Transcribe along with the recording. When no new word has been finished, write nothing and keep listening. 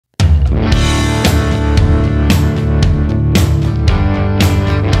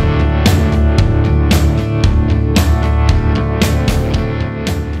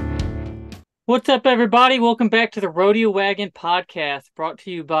What's up, everybody? Welcome back to the Rodeo Wagon podcast, brought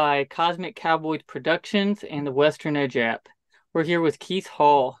to you by Cosmic Cowboys Productions and the Western Edge app. We're here with Keith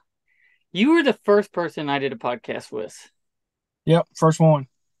Hall. You were the first person I did a podcast with. Yep, first one.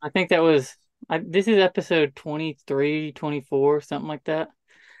 I think that was, this is episode 23, 24, something like that.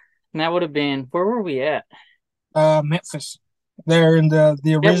 And that would have been, where were we at? Memphis. They're in the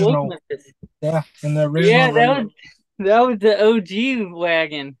That was original. Memphis. Yeah, in the original Yeah, radio. that was the OG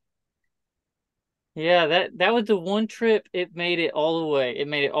wagon. Yeah, that was the one trip it made it all the way. It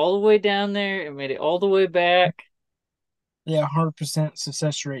made it all the way down there. It made it all the way back. Yeah, 100%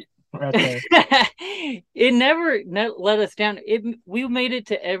 success rate right there. It never let us down. We made it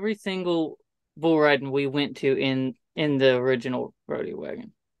to every single bull riding we went to in the original rodeo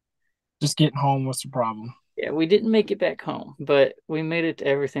wagon. Just getting home was the problem. Yeah, we didn't make it back home, but we made it to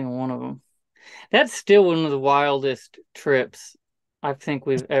every single one of them. That's still one of the wildest trips I think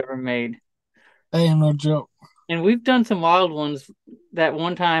we've ever made. That ain't no joke. And we've done some wild ones. That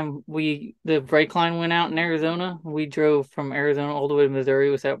one time the brake line went out in Arizona. We drove from Arizona all the way to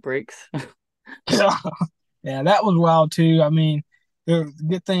Missouri without brakes. Yeah, that was wild too. I mean, it was a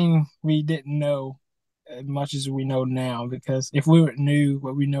good thing we didn't know as much as we know now, because if we would knew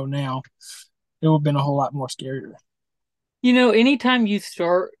what we know now, it would have been a whole lot more scarier. Anytime you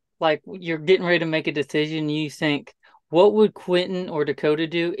start, like you're getting ready to make a decision, you think, what would Quentin or Dakota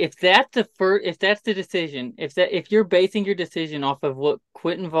do? If that's the decision, if you're basing your decision off of what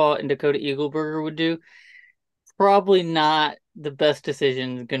Quentin Vaught and Dakota Eagleburger would do, probably not the best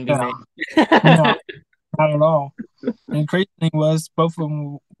decision going to be Yeah, made. no, not at all. And the crazy thing was, both of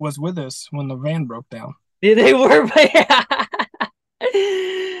them was with us when the van broke down. Yeah, they were, but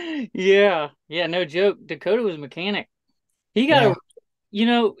yeah, yeah, no joke. Dakota was a mechanic. He got to, Yeah, you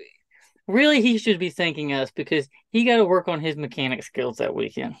know, really, he should be thanking us because he got to work on his mechanic skills that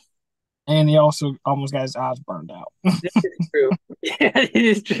weekend. and he also almost got his eyes burned out. This is true. Yeah, it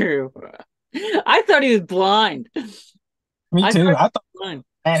is true. I thought he was blind. Me I thought too. I he thought was blind.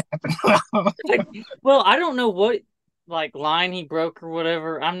 that happened. Like, well, I don't know what like line he broke or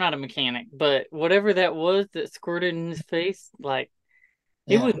whatever. I'm not a mechanic, but whatever that was that squirted in his face, like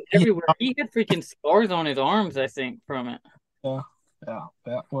it Yeah, was everywhere. He had freaking scars on his arms, I think, from it. yeah,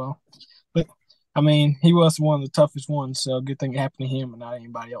 yeah. Well, but I mean, he was one of the toughest ones, so good thing it happened to him and not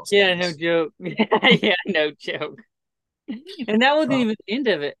anybody else, I Yeah, no guess. joke. Yeah, no joke. And that wasn't Uh, even the end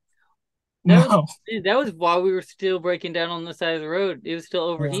of it. That was no, that was while we were still breaking down on the side of the road. It was still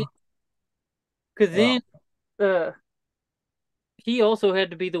yeah, overheating. Because yeah, then uh he also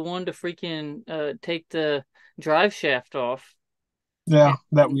had to be the one to freaking take the drive shaft off. yeah. And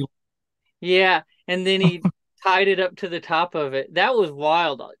That we, yeah, and then he tied it up to the top of it. That was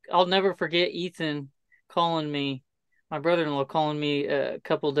wild. I'll never forget Ethan calling me, my brother-in-law calling me a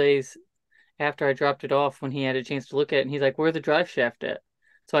couple days after I dropped it off when he had a chance to look at it, and he's like, "Where's the drive shaft at?"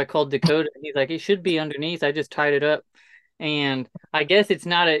 So I called Dakota, and he's like, "It should be underneath. I just tied it up." And I guess it's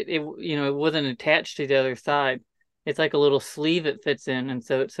not it wasn't attached to the other side. It's like a little sleeve it fits in, and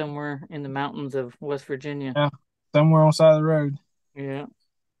so it's somewhere in the mountains of West Virginia. yeah, somewhere on the side of the road. Yeah.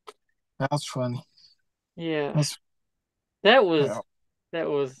 That's funny. Yeah. That's That was yeah. that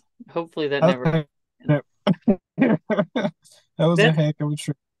was hopefully that That's never a, happened. that was a That heck of a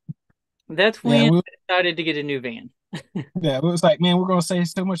trip. that's Yeah, when I decided to get a new van. it was like, man, we're gonna save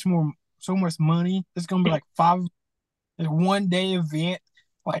so much money. It's gonna be like a 1 day event.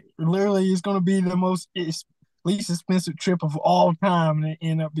 Like literally, it's going to be the least expensive trip of all time, and it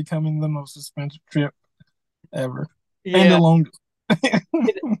ended up becoming the most expensive trip ever, and the Yeah. longest.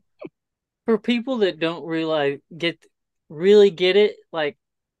 For people that don't realize get it, like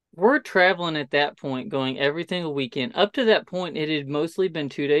we're traveling at that point, going every single weekend. Up to that point, it had mostly been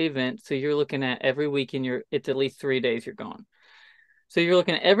 2 day events. So you're looking at every weekend, it's at least 3 days you're gone. So you're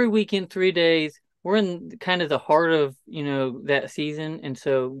looking at every weekend, 3 days. We're in kind of the heart of, that season. And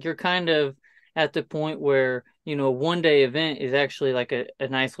so you're kind of at the point where, a 1 day event is actually like a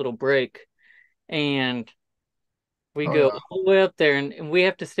nice little break. And we Oh go yeah, all the way up there and we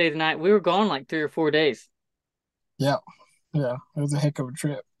have to stay the night. We were gone like 3 or 4 days. yeah, yeah. It was a heck of a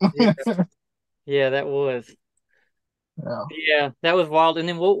trip. Yeah. Yeah, that was. Yeah, Yeah, that was wild. And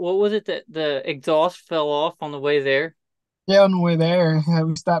then what was it that the exhaust fell off on the way there? yeah. On the way there,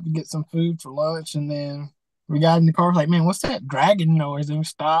 we stopped to get some food for lunch, and then we got in the car. Like, man, what's that dragging noise? And we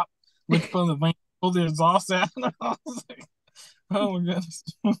stopped, looked for the van, pulled the exhaust out. And I was like, oh my goodness.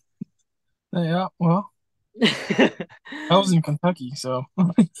 Yeah, well, I was in Kentucky, so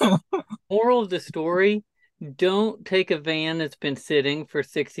Moral of the story, don't take a van that's been sitting for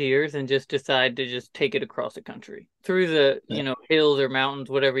 6 years and just decide to just take it across the country through the, Yeah, hills or mountains,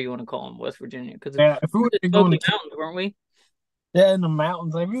 whatever you want to call them, West Virginia. Because yeah. If we we're the were going to smoky mountains, weren't we? yeah, in the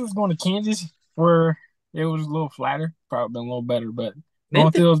mountains, like if we was going to Kansas where it was a little flatter, probably been a little better. But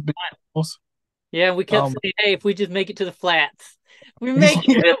going Memphis. through those big hills, Yeah, we kept um, saying, hey, if we just make it to the flats, we make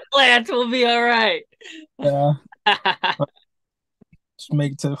it to the flats, we'll be all right. yeah, just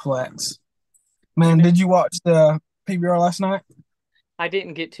make it to the flats. You Man, know, did you watch the PBR last night? I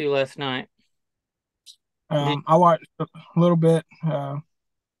didn't get to last night. Did I watched a little bit.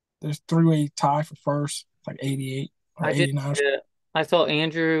 There's three-way tie for first, like 88 or I did 89. I saw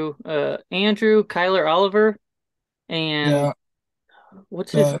Andrew, Kyler Oliver, and Yeah,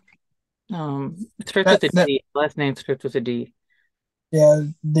 what's his the it starts that with a that D. Last name starts with a D. yeah,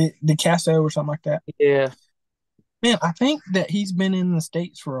 the Casso or something like that. Yeah. Man, I think that he's been in the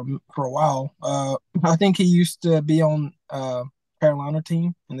States for a while. I think he used to be on Carolina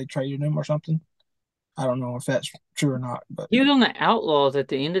team and they traded him or something. I don't know if that's true or not, but He was on the Outlaws at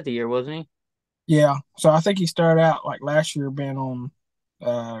the end of the year, wasn't he? yeah. So I think he started out like last year being on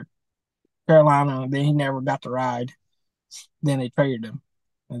uh Carolina, and then he never got to ride. Then they traded him,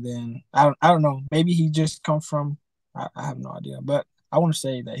 and then I don't know. Maybe he just come from. I have no idea, but I want to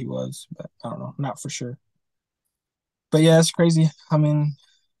say that he was, but I don't know, not for sure. But yeah, it's crazy. I mean,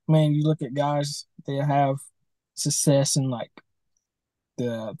 man, you look at guys they have success in like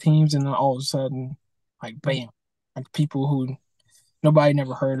the teams, and then all of a sudden, like bam, like people who nobody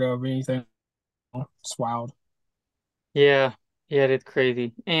never heard of or anything. It's wild. Yeah. Yeah, it's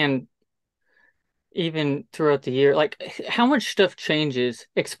crazy. And even throughout the year, like how much stuff changes,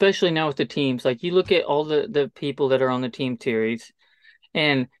 especially now with the teams. Like you look at all the people that are on the team series,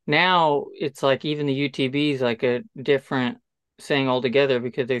 and now it's like even the UTB is like a different thing altogether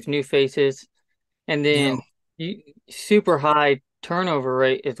because there's new faces, and Yeah, then you, super high turnover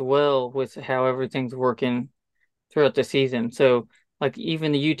rate as well with how everything's working throughout the season. So like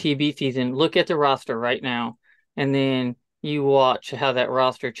even the UTB season, look at the roster right now, and then you watch how that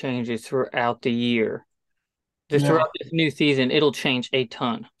roster changes throughout the year. Just yeah, throughout this new season, it'll change a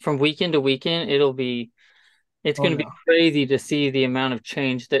ton. From weekend to weekend, it's oh going to be yeah, crazy to see the amount of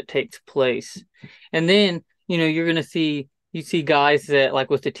change that takes place. And then, you're going to you see guys that like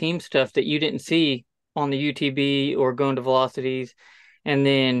with the team stuff that you didn't see on the UTB or going to velocities. And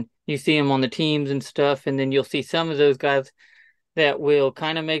then you see them on the teams and stuff. And then you'll see some of those guys that will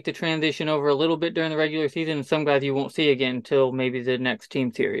kind of make the transition over a little bit during the regular season. And some guys you won't see again until maybe the next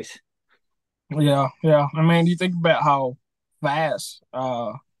team series. yeah, yeah. I mean, you think about how fast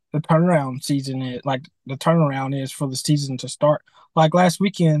the turnaround season is, like the turnaround is for the season to start. Like last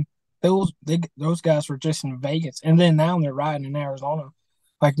weekend, those guys were just in Vegas, and then now they're riding in Arizona.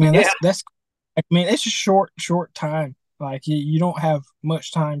 Like, man, Yeah. that's I mean, it's a short time. Like you don't have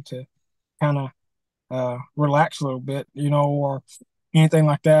much time to kind of relax a little bit, or anything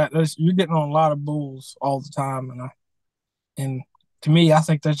like that. You're getting on a lot of bulls all the time, and to me, I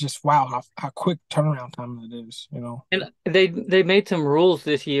think that's just wow how quick turnaround time it is. And they made some rules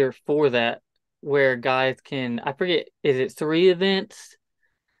this year for that where guys can I forget is it 3 events?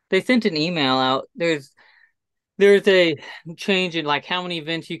 They sent an email out. There's a change in like how many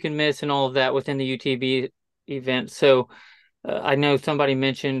events you can miss and all of that within the UTB event. So I know somebody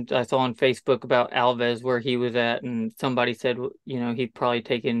mentioned I saw on Facebook about Alves where he was at, and somebody said he'd probably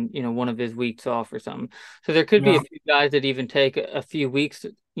taken one of his weeks off or something. So there could be a Yeah, few guys that even take a few weeks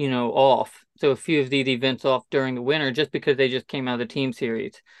off. So a few of these events off during the winter just because they just came out of the team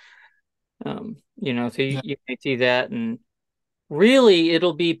series. So yeah, you may see that, and really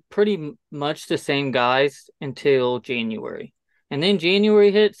it'll be pretty much the same guys until January, and then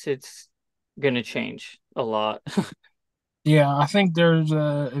January hits, it's gonna change a lot. yeah. I think there's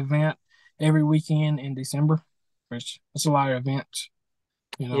a event every weekend in December, which it's a lot of events.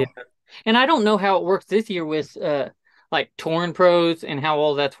 You Yeah. know, And I don't know how it works this year with like touring pros and how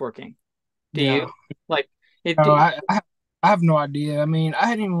all that's working. Do you? yeah. Like it No, I have no idea. I mean, I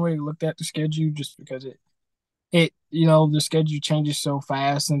hadn't even really looked at the schedule just because the schedule changes so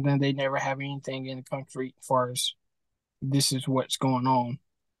fast, and then they never have anything in concrete as far as this is what's going on.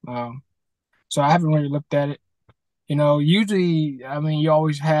 Um, so I haven't really looked at it. Usually, I mean, you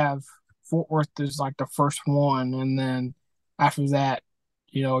always have Fort Worth is like the first one, and then after that,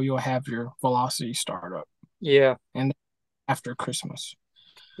 you'll have your Velocity startup, yeah. and after Christmas.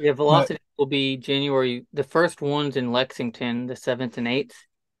 Yeah, But Velocity will be January. The first one's in Lexington, the 7th and 8th.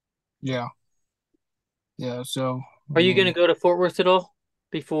 yeah, yeah. So I Are you gonna mean, go to Fort Worth at all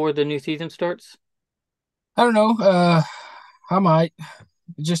before the new season starts? I don't know. I might.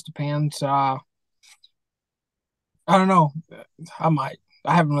 It just depends. I don't know. I might.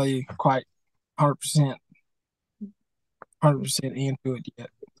 I haven't really quite 100%, 100% into it yet.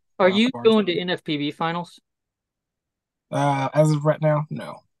 Are you Far as, going to NFPB finals? as of right now,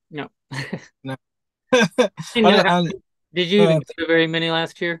 no, No. no. You know, I, I, did you even uh, go to very many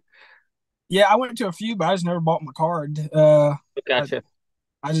last year? yeah, I went to a few, but I just never bought my card. I, Gotcha.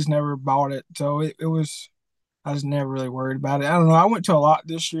 I just never bought it, so it was. I was never really worried about it. I don't know. I went to a lot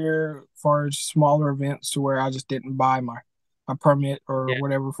this year, as far as smaller events, to where I just didn't buy my permit or Yeah.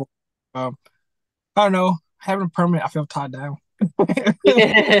 whatever for. Um, I don't know. Having a permit, I feel tied down.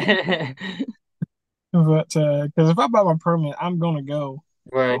 Yeah. But because if I buy my permit, I'm gonna go,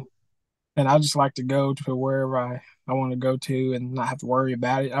 Right. and I just like to go to wherever I want to go to and not have to worry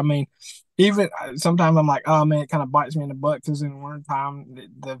about it. I mean, even sometimes I'm like, oh man, it kind of bites me in the butt because in winter time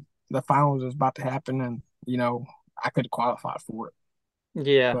the finals is about to happen, and I could have qualified for it,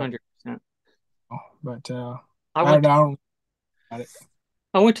 Yeah, but 100%. but I I don't went know. I don't about it.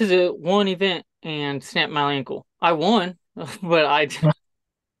 I went to the one event and snapped my ankle. I won, but I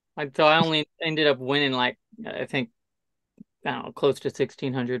only ended up winning like I think I don't know, close to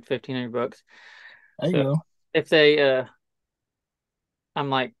 1,600, 1,500 bucks. There you So go. if they I'm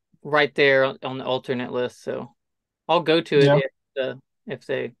like right there on the alternate list, so I'll go to it Yeah, if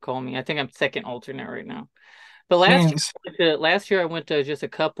they call me. I think I'm second alternate right now. But last man. year, last year I went to just a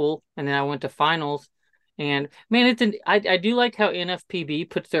couple, and then I went to finals. And man, I do like how NFPB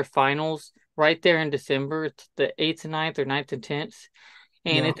puts their finals right there in December. It's the 8th and ninth or ninth and 10th.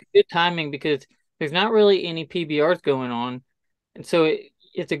 And Yeah, it's good timing because there's not really any PBRs going on. And so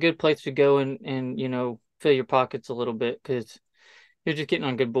it's a good place to go and fill your pockets a little bit because you're just getting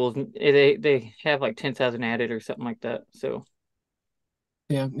on good bulls. They have like 10,000 added or something like that. So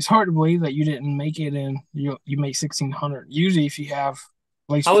yeah. It's hard to believe that you didn't make it, and you make 1,600. Usually, if you have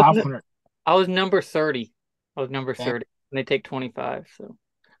at least I was 500, I was number 30. I was number yeah, 30, and they take 25. So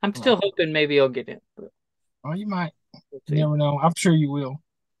I'm still well, hoping maybe I'll get in, but well, you might. we'll You see. never know. I'm sure you will.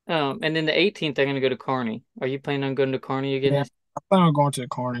 And then the 18th, I'm gonna go to Kearney. Are you planning on going to Kearney again Yeah, this? I plan on going to the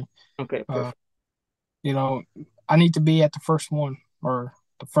corny. Okay, Uh, perfect. you know, I need to be at the first one or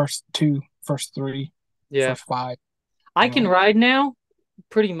the first two, first three, Yeah, first five. I You can know, ride now,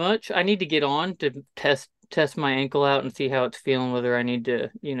 pretty much. I need to get on to test my ankle out and see how it's feeling, whether I need to,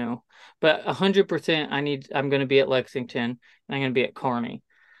 But 100%, I'm gonna be at Lexington and I'm gonna be at Kearney.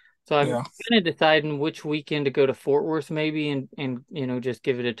 So I'm yeah, kind of deciding which weekend to go to Fort Worth maybe and just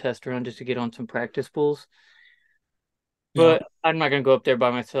give it a test run just to get on some practice pulls. yeah, But I'm not gonna go up there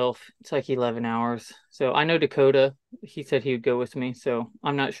by myself. It's like 11 hours. So I know Dakota. He said he would go with me. So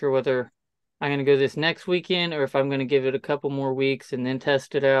I'm not sure whether I'm gonna go this next weekend or if I'm gonna give it a couple more weeks and then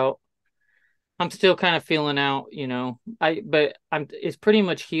test it out. I'm still kind of feeling out, but it's pretty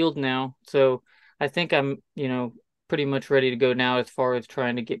much healed now. So I think I'm, pretty much ready to go now as far as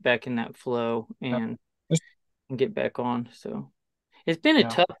trying to get back in that flow yeah. and get back on. So it's been a Yeah.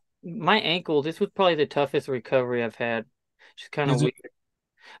 tough my ankle, this was probably the toughest recovery I've had. Just kind of Is it? weird.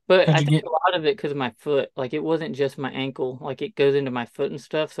 But Did I you think get? a lot of it because of my foot. Like it wasn't just my ankle. Like it goes into my foot and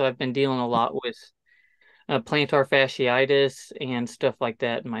stuff. So I've been dealing a lot with plantar fasciitis and stuff like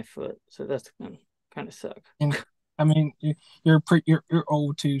that in my foot. So that's been kind of suck. And I mean, you're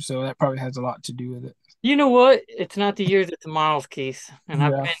old too, so that probably has a lot to do with it. You know what? It's not the years, it's the miles, Keith. And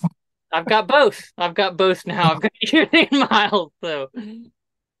Yeah. I've got both. I've got both now. I've got years and miles. So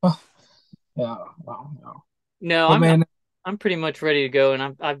Yeah. Wow. No. no, But man, I'm pretty much ready to go,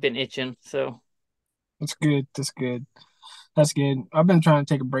 and I've been itching. So that's good. That's good. That's good. I've been trying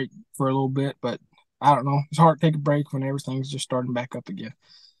to take a break for a little bit, but I don't know. It's hard to take a break when everything's just starting back up again.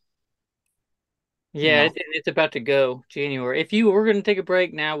 You yeah, know. it's about to go January. If you were going to take a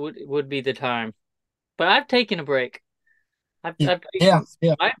break, now would be the time. But I've taken a break. I've Yeah. taken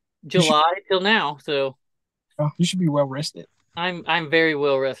Yeah. I You should. July till now, so You should be well rested. I'm very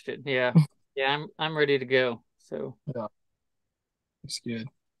well rested. Yeah, yeah, I'm ready to go. So, Yeah. It's good.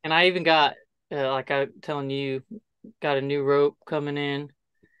 and I even got like I telling you, got a new rope coming in,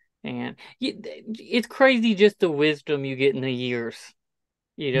 and it's crazy just the wisdom you get in the years.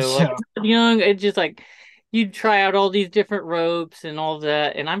 Like Yeah. young, it's just like you try out all these different ropes and all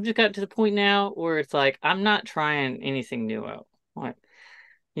that, and I'm just got to the point now where it's like I'm not trying anything new out. Like,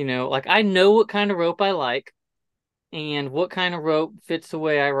 like I know what kind of rope I like and what kind of rope fits the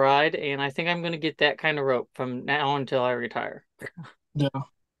way I ride, and I think I'm gonna get that kind of rope from now until I retire. Yeah.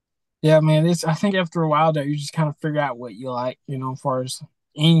 Yeah, man. It's. I think after a while, though, you just kind of figure out what you like. As far as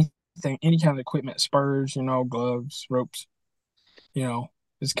anything, any kind of equipment, spurs, gloves, ropes. You know,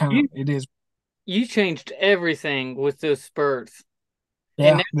 it's kind of You it is. you changed everything with those spurts,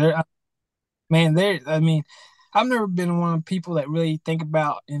 and Yeah. There. Man. There. I mean. I've never been one of the people that really think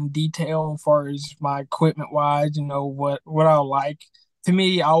about in detail as far as my equipment wise, what I like. To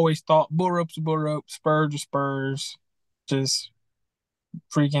me, I always thought bull rope's a bull rope, spurs are spurs, just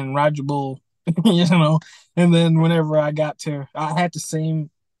freaking ride your bull, you know. And then whenever I had the same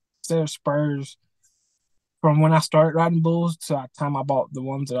set of spurs from when I started riding bulls to the time I bought the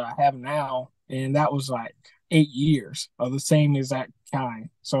ones that I have now, and that was like 8 years of the same exact kind.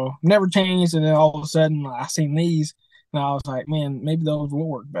 So never changed. And then all of a sudden, I seen these, and I was like, man, maybe those will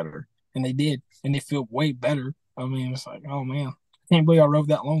work better, and they did, and they feel way better. I mean, it's like, oh man, I can't believe I rode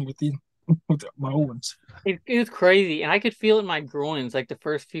that long with these with my old ones. It was crazy, and I could feel it in my groins like the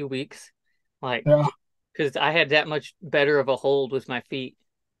first few weeks, like Yeah, because I had that much better of a hold with my feet.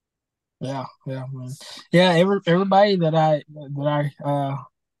 yeah, yeah, man. Yeah. Everybody that had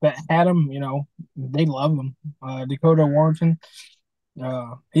them, they love them. Dakota Warrington.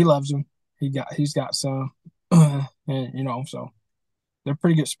 He loves them. He's got some, and so they're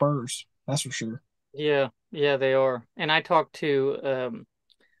pretty good spurs. That's for sure. Yeah, yeah, they are. And I talked to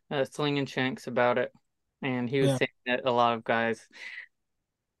Sling and Shanks about it, and he was Yeah, saying that a lot of guys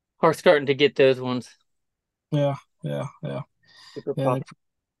are starting to get those ones. yeah, yeah, yeah, Super yeah. pop.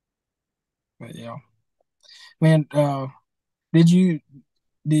 Yeah, man. Did you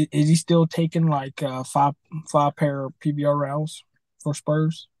is he still taking like five pair of PBR rounds for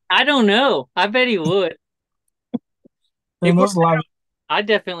spurs? I don't know. I bet he would. It And worked those a lot of out. I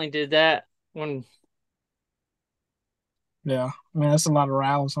definitely did that when yeah. Man, that's a lot of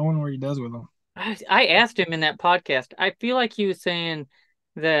rounds. I wonder what he does with them. I asked him in that podcast. I feel like he was saying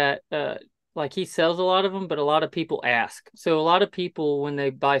that like he sells a lot of them, but a lot of people ask. So a lot of people when they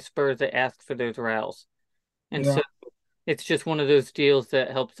buy Spurs, they ask for those rowels. And Yeah. so it's just one of those deals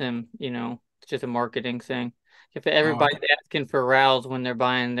that helps him, it's just a marketing thing. If Oh, everybody's okay. asking for rowels when they're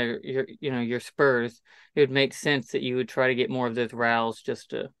buying your Spurs, it would make sense that you would try to get more of those rowels just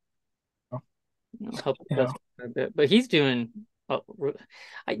to, help the Yeah. customer a bit. But he's doing,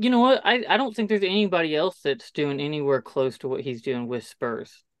 you know what? I don't think there's anybody else that's doing anywhere close to what he's doing with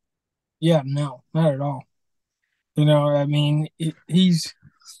Spurs. Yeah. No, not at all. I mean,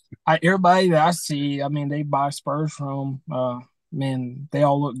 everybody that I see, I mean, they buy Spurs from. Man, they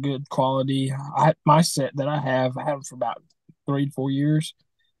all look good quality. My set that I have them for about 3 to 4 years.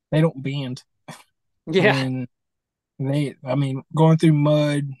 They don't bend. I Yeah, mean, I mean, going through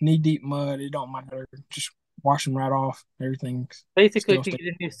mud, knee deep mud, it don't matter. Just wash them right off. Everything's basically, still if you stay. get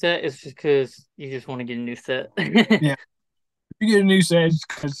a new set, it's just because you just want to get a new set. Yeah, you get a new set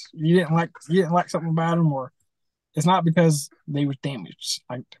because you didn't like something about them, or it's not because they was damaged.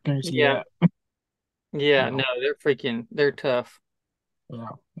 I guarantee you Yeah, that. You yeah, no, know, they're tough. yeah,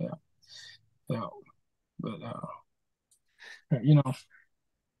 yeah, yeah. But you know,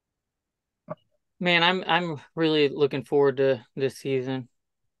 Man, I'm really looking forward to this season.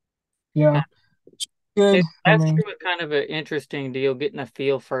 yeah, good. I Last mean, year was kind of an interesting deal, getting a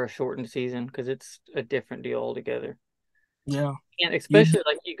feel for a shortened season because it's a different deal altogether. yeah, And you, especially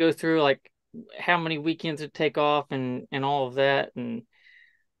like you go through like how many weekends to take off and all of that, and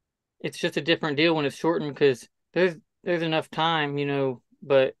it's just a different deal when it's shortened because there's enough time,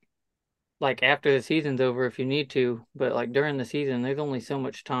 but like after the season's over if you need to, but like during the season there's only so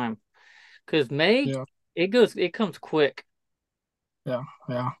much time because May yeah, it comes quick. yeah,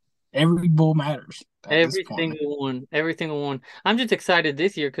 yeah. Every bull matters at this point, man. Every single one. I'm just excited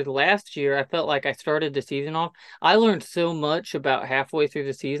this year because last year I felt like I started the season off. I learned so much about halfway through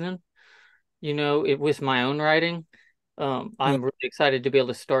the season, it with my own writing. Yeah, I'm really excited to be able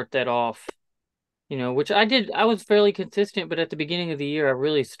to start that off, which I did. I was fairly consistent, but at the beginning of the year, I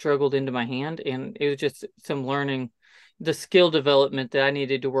really struggled into my hand, and it was just some learning, the skill development that I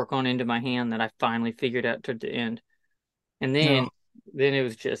needed to work on into my hand that I finally figured out toward the end. And yeah, then it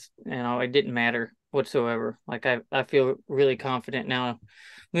was just, it didn't matter whatsoever. Like I feel really confident now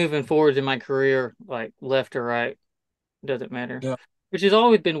moving forwards in my career, like left or right, doesn't matter. yeah, Which has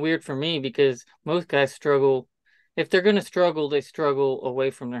always been weird for me because most guys struggle. If they're gonna struggle, they struggle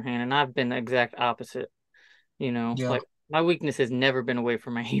away from their hand. And I've been the exact opposite, yeah, like my weakness has never been away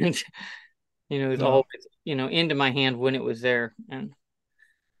from my hand. It's yeah. always, into my hand when it was there. And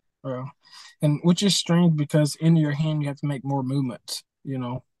Yeah. And which is strange because in your hand you have to make more movements, as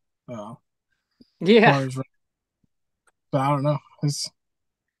yeah, far as but I don't know.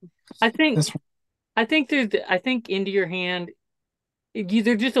 I think It's I think into your hand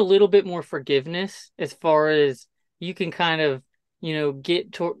there's just a little bit more forgiveness as far as you can kind of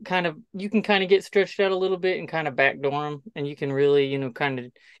get to kind of you can kind of get stretched out a little bit and kind of backdoor them and you can really kind of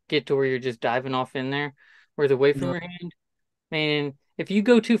get to where you're just diving off in there whereas away from yeah, your hand, man, if you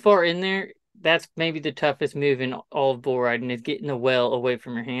go too far in there, that's maybe the toughest move in all of bull riding is getting the well away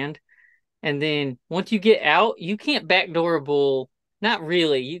from your hand. And then once you get out, you can't backdoor a bull. Not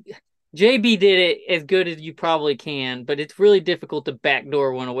really. JB did it as good as you probably can, but it's really difficult to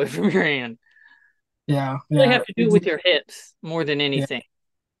backdoor one away from your hand. Yeah, You really yeah. have to do it with your hips more than Yeah. anything.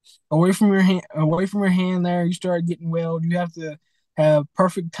 Away from your hand there, you start getting weld. You have to have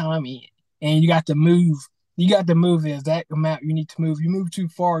perfect timing, and you got to move the exact amount you need to move. You move too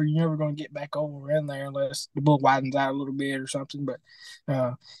far, you're never going to get back over in there unless the bull widens out a little bit or something. But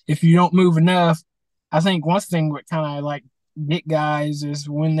if you don't move enough, I think one thing what kind of like get guys is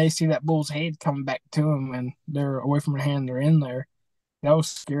when they see that bull's head coming back to them and they're away from their hand, they're in there, that will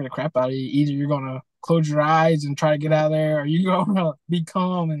scare the crap out of you. Either you're gonna close your eyes and try to get out of there, or you're gonna be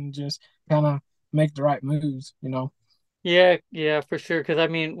calm and just kind of make the right moves. You know? Yeah, yeah, for sure. Because I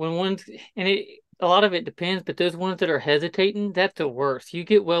mean, when one's and a lot of it depends, but those ones that are hesitating, that's the worst. You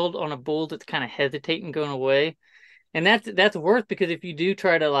get weld on a bull that's kind of hesitating going away, and that's worse because if you do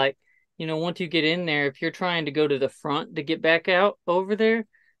try to like, once you get in there, if you're trying to go to the front to get back out over there,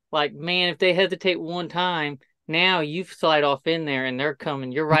 like man, if they hesitate one time, now you slide off in there and they're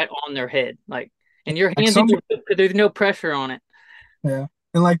coming, you're right on their head, like, and your Like hands in some, there's no pressure on it. yeah,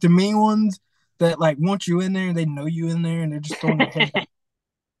 and like the mean ones that like want you in there, they know you in there, and they're just throwing their head back.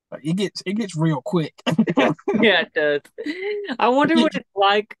 Like, it gets real quick. Yeah, it does. I wonder what Get it's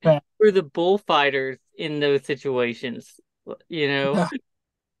like back. for the bullfighters in those situations. You know,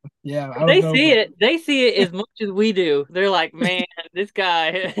 Yeah, yeah, I don't they know, see but it. They see it as much as we do. They're like, man, this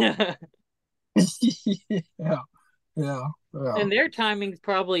guy. yeah, yeah, yeah, And their timing's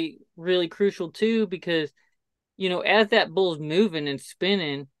probably really crucial too, because as that bull's moving and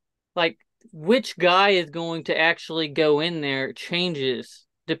spinning, like which guy is going to actually go in there changes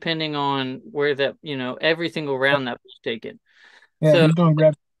depending on where that, every single round that bull's taken. yeah. So Who's gonna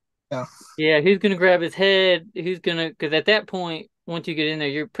grab? Yeah, yeah, who's gonna grab his head? Who's gonna? Because at that point, once you get in there,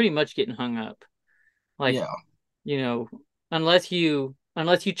 you're pretty much getting hung up. Like, yeah, you know, unless you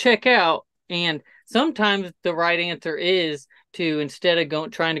check out, and sometimes the right answer is to instead of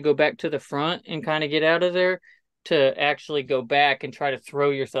going trying to go back to the front and kind of get out of there, to actually go back and try to throw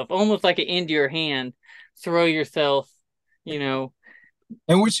yourself, almost like an into your hand, throw yourself. You know,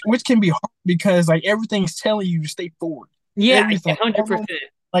 and which can be hard because like everything's telling you to stay forward. yeah, Everything, 100%.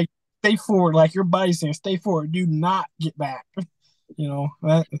 like stay forward, like your body's saying, stay forward. Do not get back.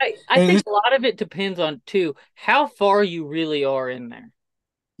 That I think it's, a lot of it depends on too how far you really are in there.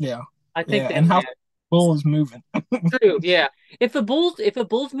 yeah, I think yeah, that and how matters. bull is moving. True, yeah. If a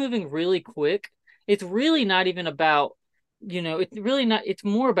bull's moving really quick, it's really not even about, it's really not, it's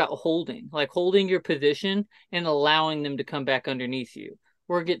more about holding, like holding your position and allowing them to come back underneath you.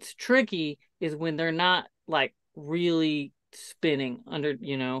 Where it gets tricky is when they're not like really spinning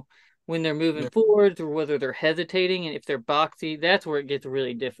when they're moving Yeah, forwards or whether they're hesitating, and if they're boxy, that's where it gets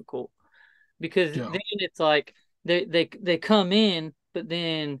really difficult because yeah, then it's like they come in, but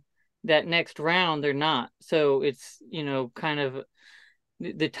then that next round they're not. So it's kind of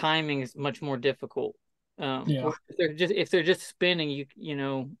the timing is much more difficult. yeah. Where if they're just spinning, as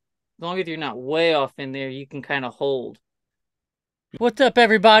long as you're not way off in there, you can kind of hold. What's up,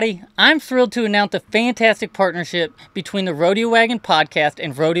 everybody? I'm thrilled to announce a fantastic partnership between the Rodeo Wagon podcast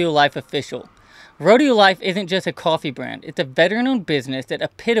and RodeoLife Official. RodeoLife isn't just a coffee brand, it's a veteran owned business that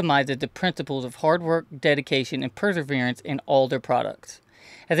epitomizes the principles of hard work, dedication, and perseverance in all their products.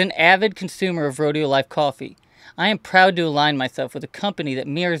 As an avid consumer of RodeoLife coffee, I am proud to align myself with a company that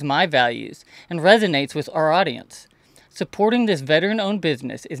mirrors my values and resonates with our audience. Supporting this veteran-owned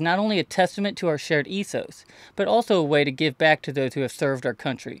business is not only a testament to our shared ethos, but also a way to give back to those who have served our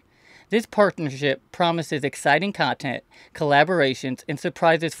country. This partnership promises exciting content, collaborations, and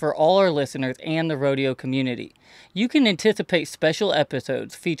surprises for all our listeners and the rodeo community. You can anticipate special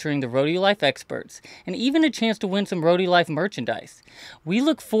episodes featuring the Rodeo Life experts and even a chance to win some Rodeo Life merchandise. We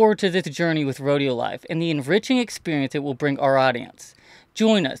look forward to this journey with Rodeo Life and the enriching experience it will bring our audience.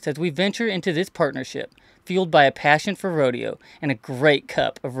 Join us as we venture into this partnership, fueled by a passion for rodeo and a great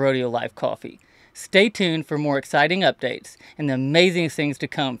cup of Rodeo Life coffee. Stay tuned for more exciting updates and the amazing things to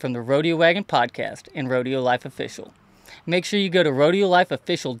come from the Rodeo Wagon podcast and Rodeo Life Official. Make sure you go to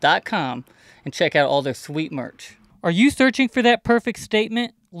RodeoLifeOfficial.com and check out all their sweet merch. Are you searching for that perfect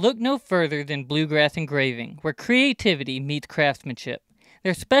statement? Look no further than Bluegrass Engraving, where creativity meets craftsmanship.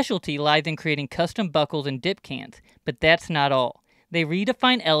 Their specialty lies in creating custom buckles and dip cans, but that's not all. They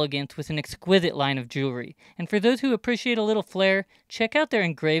redefine elegance with an exquisite line of jewelry, and for those who appreciate a little flair, check out their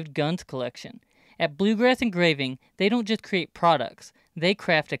engraved guns collection. At Bluegrass Engraving, they don't just create products, they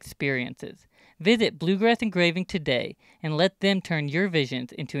craft experiences. Visit Bluegrass Engraving today and let them turn your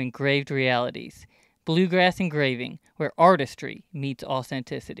visions into engraved realities. Bluegrass Engraving, where artistry meets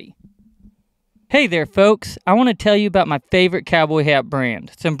authenticity. Hey there, folks. I want to tell you about my favorite cowboy hat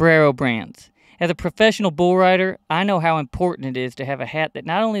brand, Sombrero Brands. As a professional bull rider, I know how important it is to have a hat that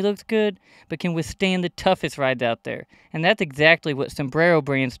not only looks good, but can withstand the toughest rides out there. And that's exactly what Sombrero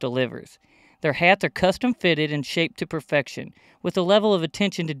Brands delivers. Their hats are custom fitted and shaped to perfection, with a level of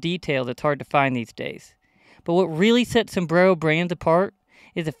attention to detail that's hard to find these days. But what really sets Sombrero Brands apart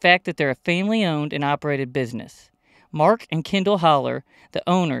is the fact that they're a family owned and operated business. Mark and Kendall Holler, the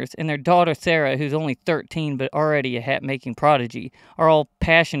owners, and their daughter Sarah, who's only 13 but already a hat making prodigy, are all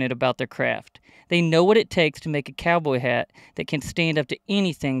passionate about their craft. They know what it takes to make a cowboy hat that can stand up to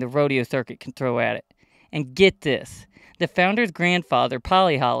anything the rodeo circuit can throw at it. And get this, the founder's grandfather,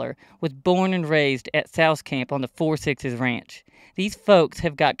 Polly Holler, was born and raised at South Camp on the 4-6's ranch. These folks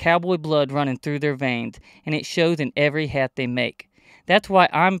have got cowboy blood running through their veins, and it shows in every hat they make. That's why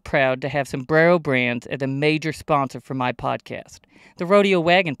I'm proud to have Sombrero Brands as a major sponsor for my podcast, the Rodeo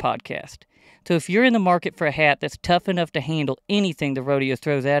Wagon Podcast. So if you're in the market for a hat that's tough enough to handle anything the rodeo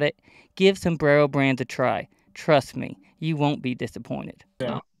throws at it, give Sombrero Brands a try. Trust me, you won't be disappointed.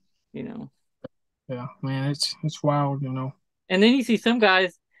 Yeah, You know. yeah, man, it's wild, And then you see some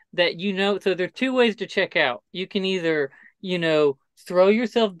guys that so there are two ways to check out. You can either, throw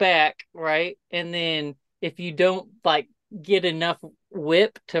yourself back, right? And then if you don't like get enough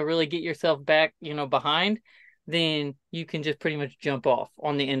whip to really get yourself back, behind, then you can just pretty much jump off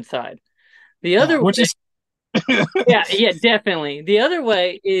on the inside. The yeah, other which way, is yeah, definitely. The other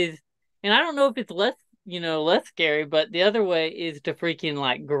way is, and I don't know if it's less scary, but the other way is to freaking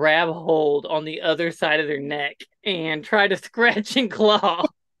like grab hold on the other side of their neck and try to scratch and claw.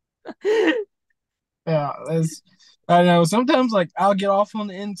 yeah, it's I know sometimes like I'll get off on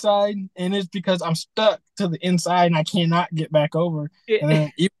the inside and it's because I'm stuck to the inside and I cannot get back over. And Yeah.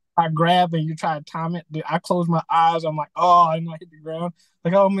 then even if I grab and you try to time it, dude, I close my eyes, I'm like, oh, and I hit the ground.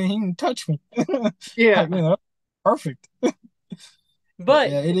 Like, oh man, he can touch me. Yeah. Like, perfect. But But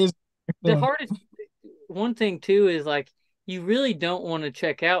yeah, it is a the feeling. hardest one thing too is like you really don't want to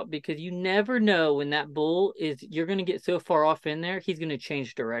check out because you never know when that bull is you're going to get so far off in there he's going to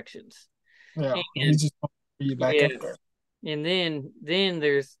change directions. Yeah, And he's just gonna be back yeah, up there. and then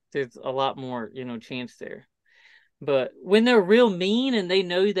there's a lot more, chance there. But when they're real mean and they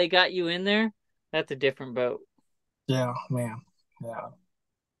know they got you in there, that's a different boat. Yeah, man. Yeah,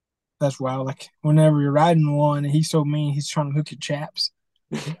 that's wild. Like whenever you're riding one and he's so mean, he's trying to hook your chaps.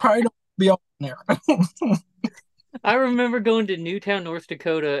 You probably don't be on there. I remember going to Newtown, North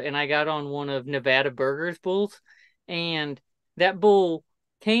Dakota, and I got on one of Nevada Burger's bulls, and that bull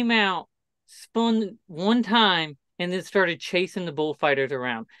came out, spun one time, and then started chasing the bullfighters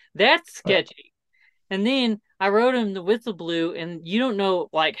around. That's sketchy. And then I rode him, the whistle blew, and you don't know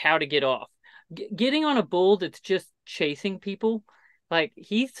like how to get off. Getting on a bull that's just chasing people, like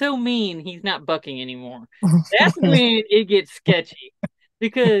he's so mean, he's not bucking anymore. That's when it gets sketchy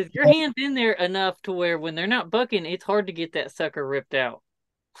because your hand's in there enough to where when they're not bucking, it's hard to get that sucker ripped out.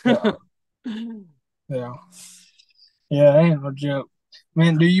 Yeah, yeah, yeah. That ain't no joke,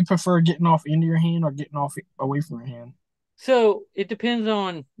 man. Do you prefer getting off into your hand or getting off away from your hand? So it depends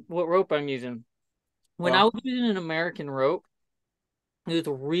on what rope I'm using. When Yeah, I was using an American rope, it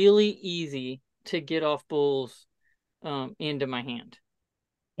was really easy to get off bulls into my hand.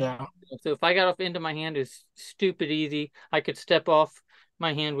 yeah, So if I got off into my hand, it's stupid easy. I could step off,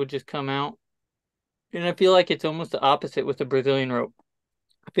 my hand would just come out. And I feel like it's almost the opposite with the Brazilian rope.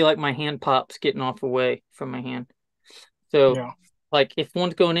 I feel like my hand pops getting off away from my hand. So, yeah, like if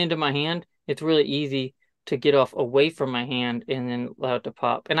one's going into my hand, it's really easy to get off away from my hand and then allow it to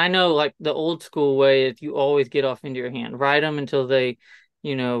pop. And I know like the old school way is you always get off into your hand, ride them until they,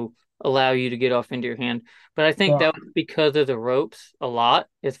 you know, allow you to get off into your hand. But I think yeah, that was because of the ropes a lot,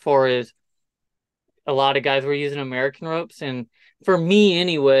 as far as a lot of guys were using American ropes. And for me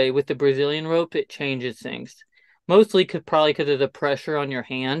anyway, with the Brazilian rope, it changes things. Mostly probably because of the pressure on your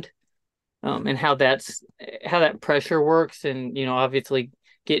hand, and how that pressure works. And obviously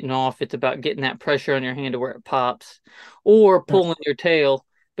getting off, it's about getting that pressure on your hand to where it pops, or yeah, pulling your tail.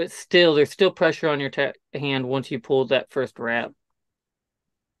 But still, there's still pressure on your hand once you pull that first wrap.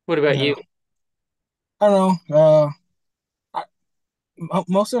 What about yeah. you? I don't know.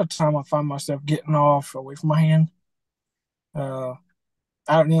 Most of the time, I find myself getting off away from my hand. Uh,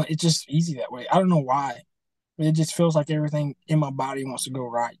 I don't know. It's just easy that way. I don't know why. It just feels like everything in my body wants to go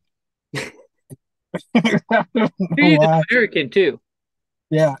right. I don't You're know using why. American too.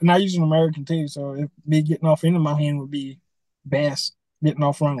 Yeah, and I use an American too, so me getting off into my hand would be best. Getting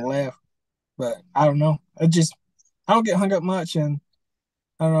off on the left, But I don't know. I don't get hung up much, and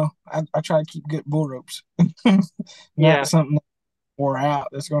I don't know. I try to keep good bull ropes, not Yeah. something that wore out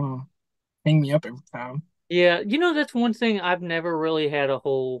that's gonna hang me up every time. Yeah, that's one thing I've never really had a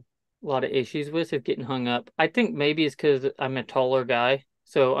whole lot of issues with is getting hung up. I think maybe it's because I'm a taller guy,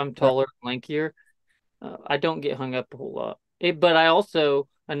 so I'm Yeah, taller and lankier. I don't get hung up a whole lot. But I also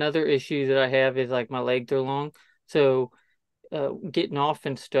another issue that I have is like my legs are long, so getting off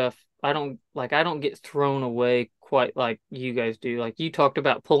and stuff, I don't get thrown away quite like you guys do. Like you talked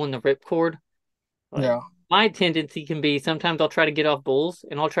about pulling the ripcord. Like yeah, my tendency can be sometimes I'll try to get off bulls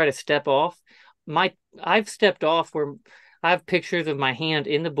and I'll try to step off. I've stepped off where I have pictures of my hand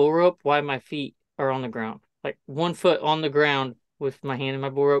in the bull rope while my feet are on the ground. Like 1 foot on the ground with my hand in my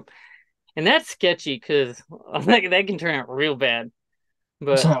bull rope. And that's sketchy because like that can turn out real bad.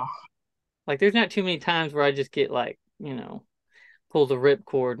 But yeah, like there's not too many times where I just get like, pull the rip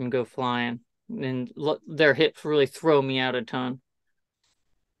cord and go flying. And their hips really throw me out a ton.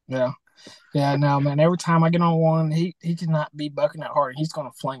 yeah, yeah. Now, man, every time I get on one, he cannot be bucking that hard. He's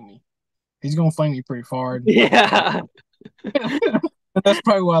gonna fling me. He's gonna fling me pretty hard. Yeah. That's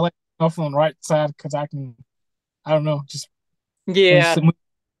probably why I like off on the right side because I don't know, Yeah. just move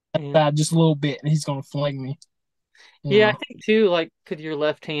that Yeah. side just a little bit, and he's gonna fling me. You Yeah, I know, think too, like, because you're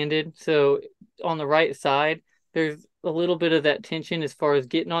left-handed, so on the right side, there's a little bit of that tension as far as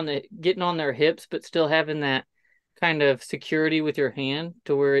getting on their hips, but still having that kind of security with your hand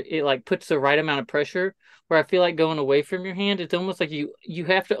to where it like puts the right amount of pressure. Where I feel like going away from your hand, it's almost like you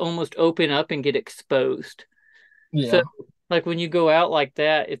have to almost open up and get exposed. So yeah, like when you go out like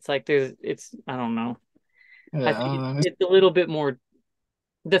that, it's like it's I don't know. I yeah. I think don't know. it's a little bit more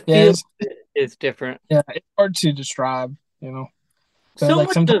the Yeah, feel is different. yeah, it's hard to describe. But So like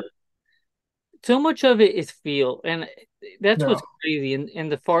much sometimes, of so much of it is feel, and that's yeah, what's crazy.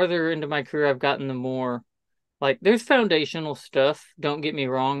 And the farther into my career I've gotten, the more like there's foundational stuff, don't get me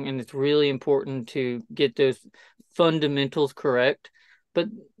wrong, and it's really important to get those fundamentals correct. But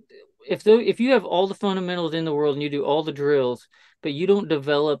if you have all the fundamentals in the world and you do all the drills, but you don't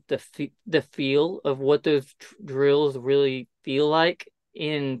develop the feel of what those drills really feel like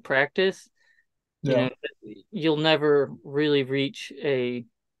in practice, you yeah, know, you'll never really reach a,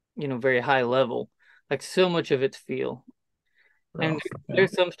 very high level. Like so much of it's feel. yeah, And yeah.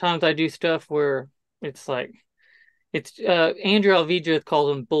 there's sometimes I do stuff where it's like it's Andrew Alvidra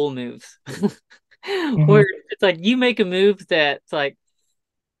calls them bull moves. Hmm. Where it's like you make a move that's like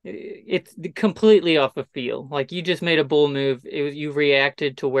it's completely off of feel. Like you just made a bull move. You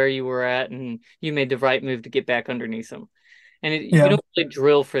reacted to where you were at and you made the right move to get back underneath them. And you Yeah, don't really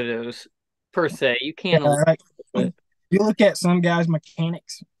drill for those per se. You yeah. can a little Like bit. you look at some guys'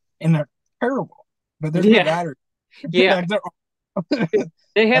 mechanics, and they're terrible, but they're good Yeah, riders. yeah. Like they're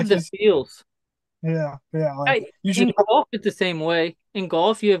They like have the just feels. yeah, yeah. Like you should In golf, it's the same way. In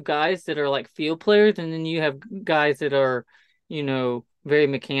golf, you have guys that are like field players, and then you have guys that are, very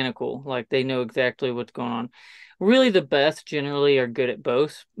mechanical. Like they know exactly what's going on. Really, the best generally are good at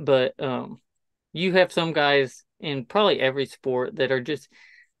both, but you have some guys in probably every sport that are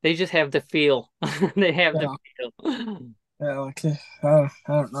they just have the feel. They have the yeah, feel. yeah. Like I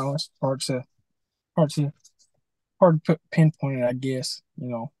don't know. It's hard to hard to pinpoint it. I guess.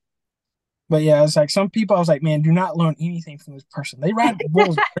 But yeah, it's like some people. I was like, man, do not learn anything from this person. They ride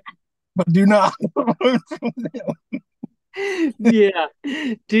bulls, but do not learn from them. Yeah,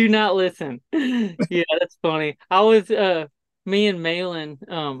 do not listen. Yeah, that's funny. I was me and Malin,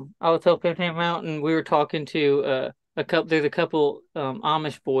 I was helping him out and we were talking to there's a couple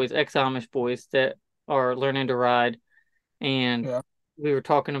Amish boys, ex-Amish boys that are learning to ride and Yeah. we were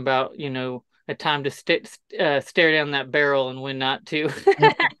talking about, a time to stare down that barrel and when not to.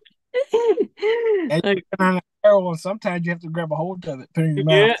 And Like, you're on a barrel, and sometimes you have to grab a hold of it, put it in your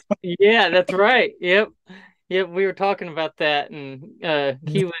mouth. yeah, yeah, that's right. Yep. Yep, we were talking about that and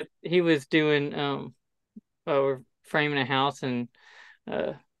he was doing we're framing a house uh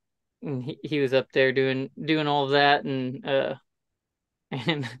and he was up there doing all of that and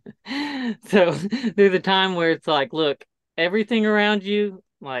so there's a time where it's like, look, everything around you,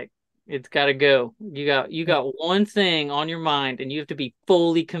 like it's gotta go. You got one thing on your mind and you have to be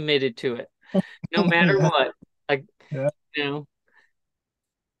fully committed to it, no matter Yeah, what. Like, yeah, you know,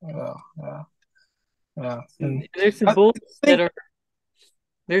 yeah, yeah, yeah. and And there's some I bulls that think, are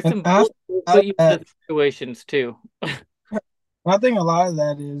there's and some bulls that I, put you in uh, those situations too. I think a lot of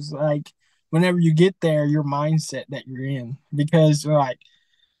that is like whenever you get there, your mindset that you're in, because like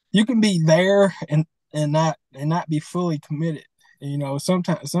you can be there and not be fully committed.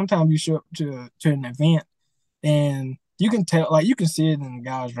 Sometimes you show up to an event and you can tell, like you can see it in the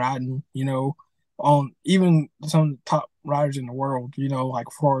guys riding, on even some of the top riders in the world, like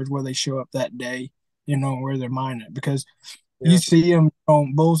as far as where they show up that day, where they're minding it. Because you Yeah. see them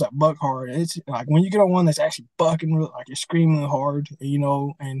on bulls that buck hard. It's like when you get on one that's actually bucking, like you're screaming hard,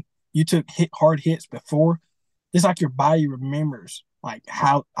 and you took hard hits before, it's like your body remembers like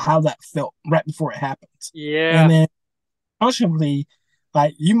how that felt right before it happens. And Yeah. then emotionally,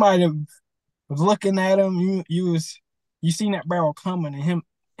 like you might have was looking at him, you seen that barrel coming and him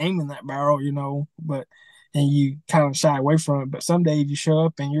aiming that barrel, but and you kind of shy away from it. But some days you show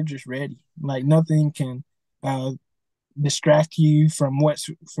up and you're just ready. Like nothing can uh distract you from what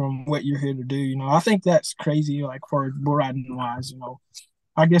you're here to do. I think that's crazy, like for bull riding wise,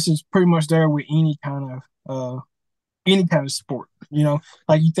 I guess it's pretty much there with any kind of sport,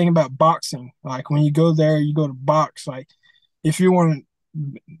 like you think about boxing, like when you go there, you go to box, like if you're one of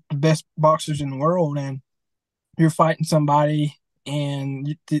the best boxers in the world and you're fighting somebody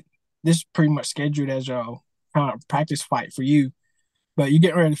and this is pretty much scheduled as a kind of practice fight for you, but you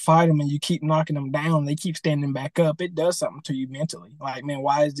get ready to fight them and you keep knocking them down, they keep standing back up, it does something to you mentally. Like, man,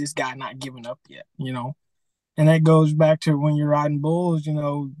 why is this guy not giving up yet? And that goes back to when you're riding bulls,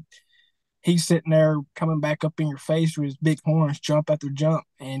 he's sitting there coming back up in your face with his big horns, jump after jump,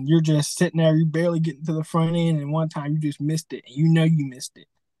 and you're just sitting there, you barely getting to the front end, and one time you just missed it, and you missed it,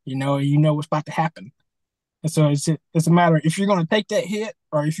 and you know what's about to happen. And so it's a matter of if you're going to take that hit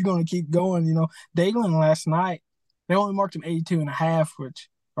or if you're going to keep going. Dalen last night, they only marked him 82 and a half, or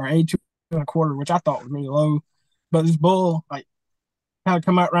 82 and a quarter, which I thought was really low. But this bull, like, kind of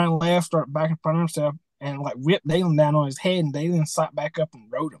come out right and left, start back in front of himself, and like whip Dalen down on his head, and Dalen sat back up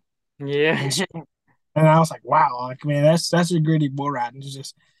and rode him. Yeah. And and I was like, wow, like man, that's a gritty bull riding. It's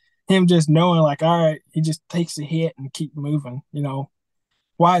just him just knowing, like, all right, he just takes the hit and keep moving.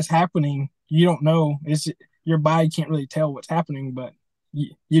 Why it's happening, you don't know. It's your body can't really tell what's happening, but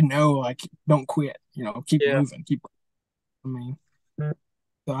like, don't quit. Keep Yeah. moving. Keep. I mean,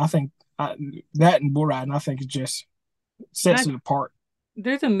 so I think that and bull riding, I think it just And sets it apart.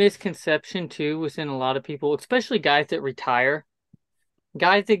 there's a misconception too within a lot of people, especially guys that retire,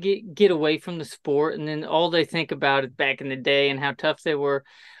 guys that get away from the sport, and then all they think about is back in the day and how tough they were.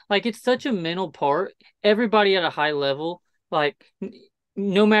 Like it's such a mental part. Everybody at a high level, like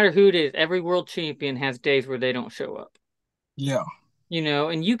no matter who it is, every world champion has days where they don't show up. Yeah,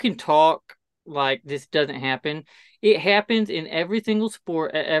 And you can talk like this doesn't happen. It happens in every single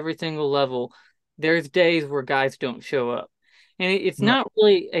sport at every single level. There's days where guys don't show up. And it's yeah, not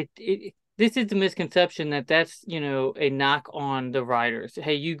really this is the misconception that that's, a knock on the riders.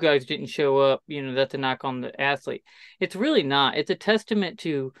 Hey, you guys didn't show up, that's a knock on the athlete. It's really not. It's a testament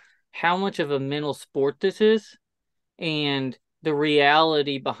to how much of a mental sport this is and the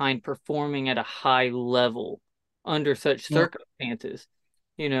reality behind performing at a high level under such yeah, circumstances.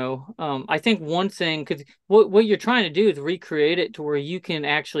 I think one thing, because what you're trying to do is recreate it to where you can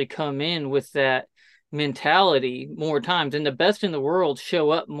actually come in with that mentality more times, and the best in the world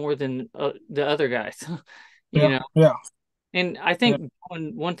show up more than the other guys. you yeah, know yeah, and I yeah, think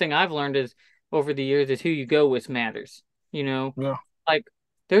one thing I've learned is over the years is who you go with matters. You know, yeah, like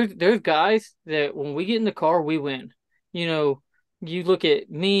there's guys that when we get in the car, we win. You know, you look at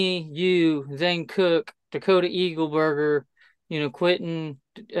me, you, Zane Cook, Dakota Eagleburger, Quentin,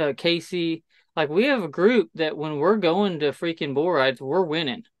 Casey. Like we have a group that when we're going to freaking bull rides, we're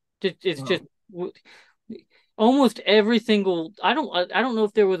winning. It's yeah. just almost every single. I don't know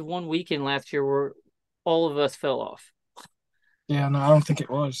if there was one weekend last year where all of us fell off. Yeah, no, I don't think it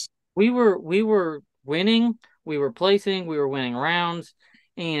was. We were winning, we were placing, we were winning rounds,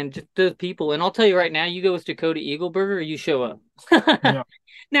 and just those people. And I'll tell you right now, you go with Dakota Eagleburger, you show up. Yeah,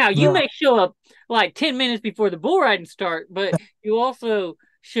 Now you yeah, may show up like 10 minutes before the bull riding start, but you also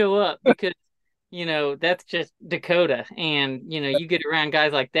show up because that's just Dakota, and you get around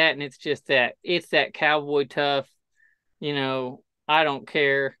guys like that, and it's that cowboy tough, I don't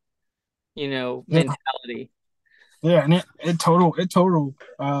care, yeah, mentality. yeah, and it total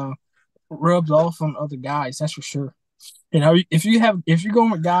rubs off on other guys. That's for sure. If you're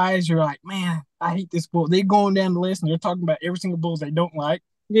going with guys, you're like, man, I hate this bull. They're going down the list and they're talking about every single bulls they don't like.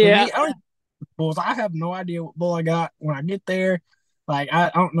 With Yeah. me, I don't bulls. I have no idea what bull I got when I get there. Like I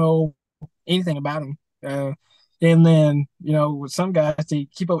don't know anything about them. And then with some guys, they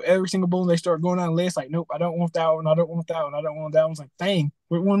keep up every single bull and they start going down the list. Like, nope, I don't want that one. I don't want that one. I don't want that one. It's like, dang,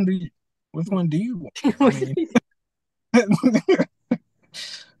 which one do you want? I mean,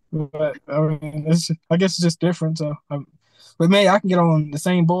 but I mean, I guess it's just different. So, but me, I can get on the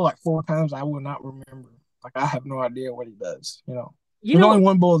same bull like four times. I will not remember. Like I have no idea what he does. You There's know only what?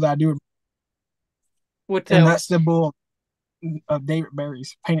 one bull that I do, What's and that? that's the bull. David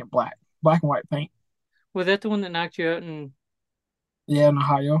Barry's painted black and white paint. Was that the one that knocked you out Yeah, in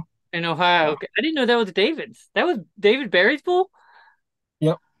Ohio. in Ohio? Yeah. Okay. I didn't know that was David's. That was David Barry's bull?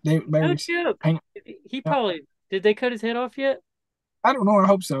 Yep. David No Barry's joke. painted. He Yep. probably did they cut his head off yet? I don't know. I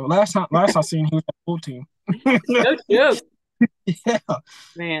hope so. Last I seen, he was at full team. No joke. Yeah.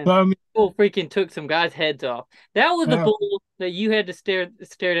 Man, So, I mean, bull freaking took some guys' heads off. That was a yeah, bull that you had to stare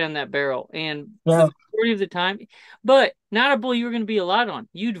down that barrel, and yeah, the majority of the time, but not a bull you were going to be a lot on.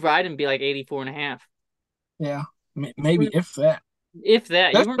 You'd ride and be like 84 and a half. yeah. Maybe if that. If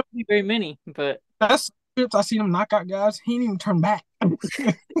that. You That's weren't going to be very many, but that's trips I seen him knock out guys. He didn't even turn back.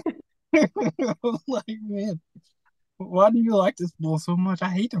 Like, man, why do you like this bull so much? I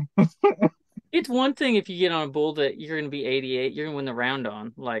hate him. it's one thing if you get on a bull that you're going to be 88, you're going to win the round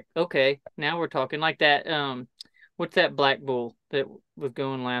on. Like, okay, now we're talking like that. What's that black bull that was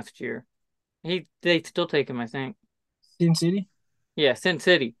going last year? They still take him, I think. Sin City. Yeah, Sin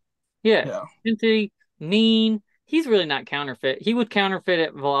City. Yeah, Yeah, Sin City, mean. He's really not counterfeit. He would counterfeit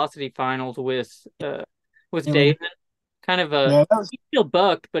at Velocity Finals with Alien. Dave. Kind of a Yeah, that's he still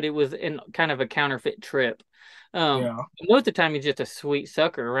bucked, but it was in kind of a counterfeit trip. yeah, Most of the time he's just a sweet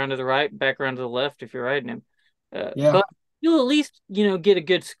sucker around to the right, back around to the left if you're riding him. yeah. But you'll at least get a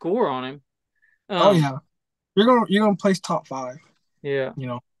good score on him. Oh Um, yeah. You're gonna place top five. yeah, You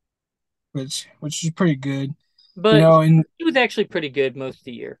know, which is pretty good. You but know, and he was actually pretty good most of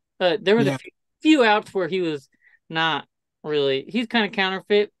the year. There was a yeah, few outs where he was not really. He's kind of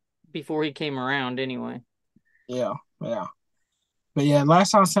counterfeit before he came around anyway. yeah, yeah. But yeah,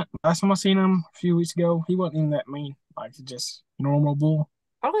 last time I seen him a few weeks ago, he wasn't even that mean. Like just normal bull.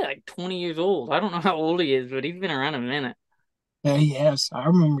 Probably like 20 years old. I don't know how old he is, but he's been around a minute. Yeah, he has. I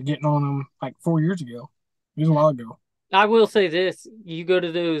remember getting on him like 4 years ago. It was a while ago. I will say this, you go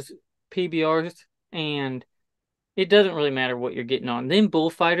to those PBRs and it doesn't really matter what you're getting on. Them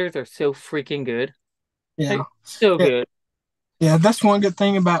bullfighters are so freaking good. Yeah. Like, so Yeah, good. yeah, that's one good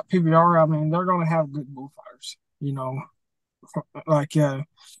thing about PBR. I mean, they're gonna have good bullfighters. Like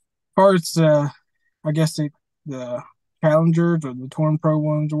far as I guess the challengers or the Torn Pro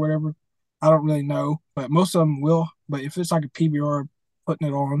ones or whatever. I don't really know, but most of them will. But if it's like a PBR putting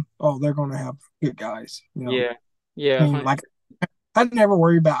it on, oh, they're gonna have good guys. Yeah. I Yeah. mean, like I never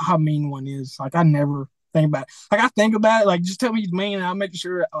worry about how mean one is. Like I never think about it. Like I think about it. Like just tell me he's mean, and I'll make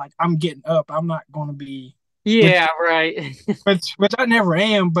sure like I'm getting up. I'm not gonna be which Yeah, right. which I never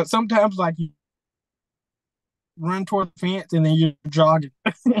am. But sometimes like you run toward the fence and then you're jogging.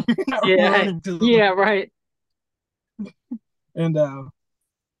 You're not Yeah. running to the Yeah, right. and uh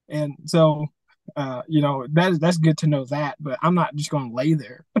and so that's good to know that. But I'm not just gonna lay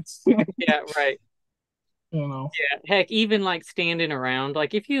there. Yeah, right. you know. Yeah. Heck, even like standing around,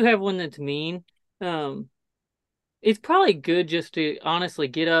 like if you have one that's mean, um, it's probably good just to honestly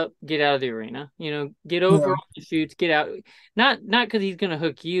get up, get out of the arena. Get over Yeah. all the shoots, get out. Not because he's gonna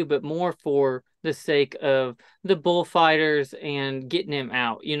hook you, but more for the sake of the bullfighters and getting him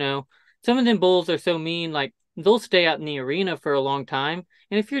out. Some of them bulls are so mean, like they'll stay out in the arena for a long time.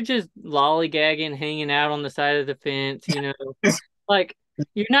 And if you're just lollygagging, hanging out on the side of the fence, like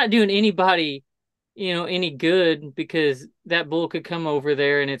you're not doing anybody any good because that bull could come over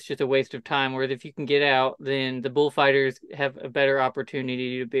there and it's just a waste of time. Whereas if you can get out, then the bullfighters have a better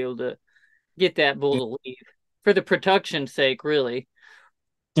opportunity to be able to get that bull to leave for the production's sake, really.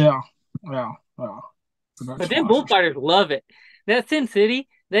 Yeah. Yeah. Yeah. But Production then wise. bullfighters love it. That Sin City,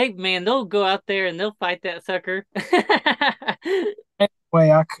 they'll go out there and they'll fight that sucker. Any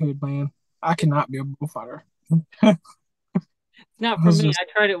way I could, man. I cannot be a bullfighter. It's not for It's me. just I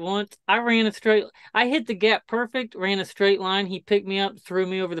tried it once. I hit the gap perfect, ran a straight line. He picked me up, threw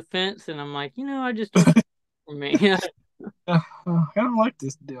me over the fence, and I'm like, I just don't think it's for me. I don't like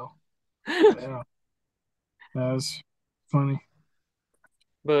this deal. Yeah, that's funny.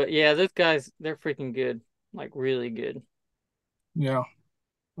 But yeah, those guys, they're freaking good. Like really good. Yeah,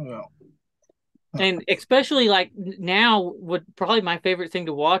 yeah, yeah, And especially like now, what probably my favorite thing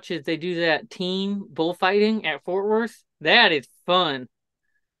to watch is they do that team bullfighting at Fort Worth. That is fun.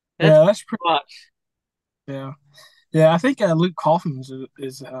 That's yeah. fun That's to pretty. watch. Yeah, yeah. I think Luke Coffins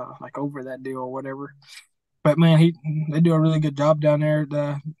is like over that deal or whatever. But man, they do a really good job down there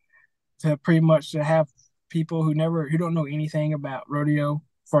to pretty much to have people who don't know anything about rodeo,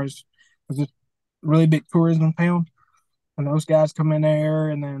 as far as it's a really big tourism town. And those guys come in there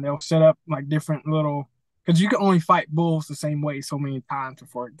and then they'll set up like different little because you can only fight bulls the same way so many times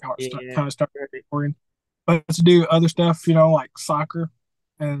before it Yeah. kind of start Right. boring. But to do other stuff, like soccer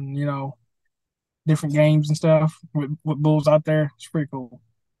and different games and stuff with bulls out there, it's pretty cool.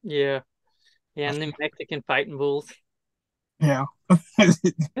 Yeah. Yeah, That's and then pretty, Mexican fighting bulls. Yeah.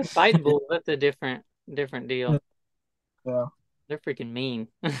 Fighting bulls, that's a different Yeah. deal. Yeah. They're freaking mean.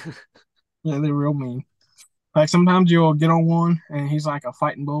 Yeah, they're real mean. Like sometimes you'll get on one and he's like a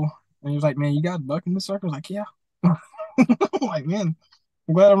fighting bull. And he's like, man, you got a buck in the circle? I was like, yeah. Like, man,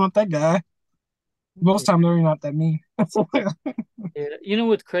 I'm glad I'm not that guy. Most time they're not that mean. Yeah, you know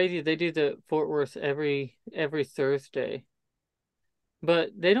what's crazy? They do the Fort Worth every Thursday, but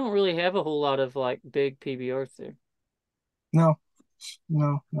they don't really have a whole lot of like big PBRs there. No,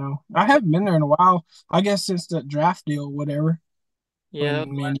 no. I haven't been there in a while. I guess since the draft deal, whatever. Yeah, that was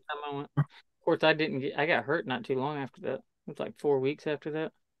When the man, last time I went. Of course, I got hurt not too long after that. It was like 4 weeks after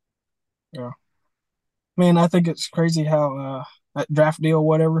that. yeah. Man, I think it's crazy how that draft deal,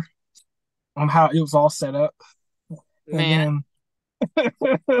 whatever, on how it was all set up. And Man, then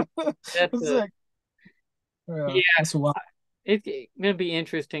that's it's a like, yeah, yeah. that's a lot. It's gonna be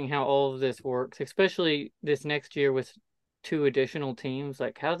interesting how all of this works, especially this next year with two additional teams.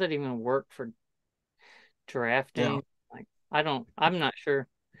 Like, how's that even work for Yeah, drafting? Like, I'm not sure.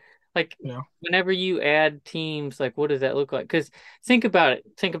 Like, yeah. whenever you add teams, like, what does that look like? Because think about it.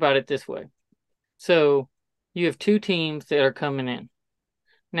 Think about it this way. So you have two teams that are coming in.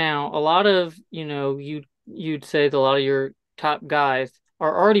 Now, a lot of, you'd say that a lot of your top guys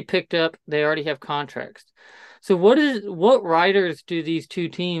are already picked up, they already have contracts. So what riders do these two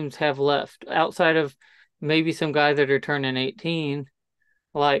teams have left outside of maybe some guys that are turning 18?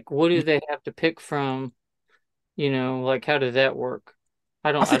 Like, what do they have to pick from? Like, how does that work? I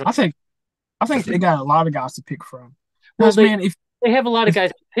I think don't I think I think they got a lot of guys to pick from. Well, Because man, they have a lot of if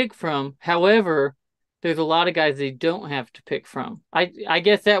guys to pick from. However, there's a lot of guys they don't have to pick from. I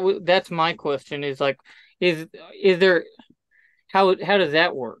guess that's my question is like is is there how does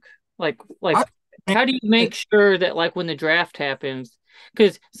that work? I Like man, how do you make sure that like when the draft happens?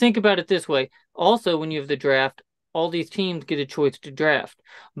 Because think about it this way. Also, when you have the draft, all these teams get a choice to draft.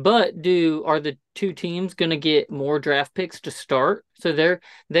 But are the two teams going to get more draft picks to start? So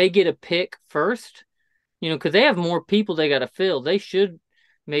they get a pick first, because they have more people they got to fill. They should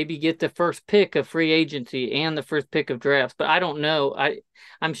maybe get the first pick of free agency and the first pick of drafts, but I don't know.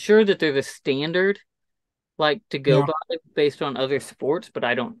 I'm sure that there's a standard like to go yeah, by based on other sports, but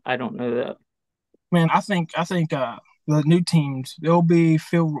I don't know that. man, I think the new teams they'll be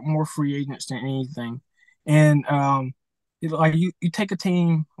filled with more free agents than anything. And like you take a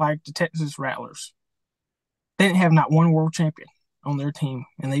team like the Texas Rattlers. They didn't have not one world champion on their team,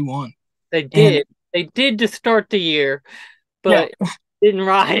 and they won. They And did. They did to start the year, yeah, but didn't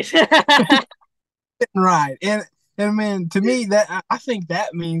rise. right. And man, to me that I think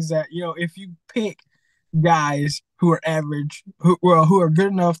that means that if you pick guys who are average, who are good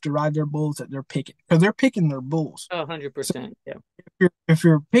enough to ride their bulls that they're picking because they're picking their bulls. So 100%. Yeah. if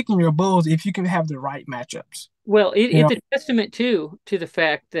you're picking your bulls, if you can have the right matchups, Well, you know, it's a testament too to the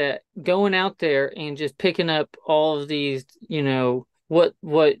fact that going out there and just picking up all of these, what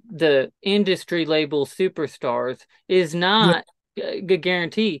the industry labels superstars is yeah, not a good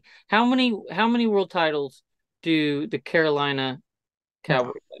guarantee. How many world titles do the Carolina yeah,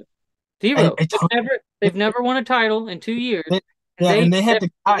 Cowboys have? Zero. a ton. They've never won a title in 2 years, They- and yeah, they and they had the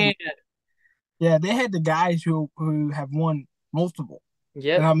definitely guys. had. Yeah, they had the guys who have won multiple. And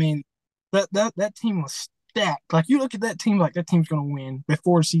Yep, I mean, that team was stacked. Like you look at that team, like that team's going to win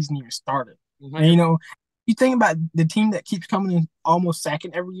before the season even started. And 100. you think about the team that keeps coming in almost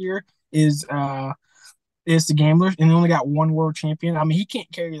second every year is the Gamblers, and they only got one world champion. I mean, he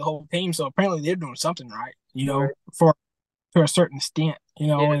can't carry the whole team, so apparently they're doing something right. Right. For to a certain extent.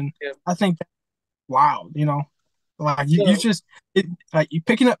 Yeah, And yeah. I think that's wild. Like you So just like you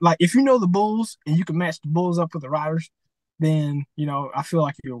picking up like if you know the Bulls and you can match the Bulls up with the Riders, then I feel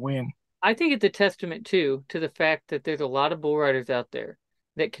like you'll win. I think it's a testament too to the fact that there's a lot of bull riders out there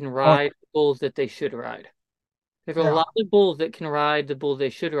that can Oh ride bulls that they should ride. There's a yeah, lot of bulls that can ride the bulls they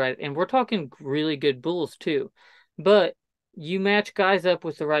should ride, and we're talking really good bulls too. But you match guys up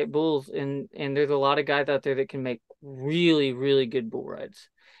with the right bulls, and there's a lot of guys out there that can make really, really good bull rides.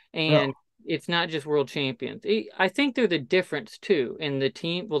 yeah, And it's not just world champions. I think they're the difference too in the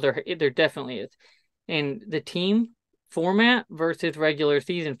team. Well, there definitely is in the team format versus regular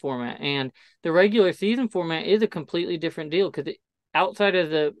season format. And the regular season format is a completely different deal because outside of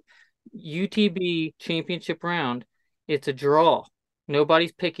the UTB championship round, it's a draw.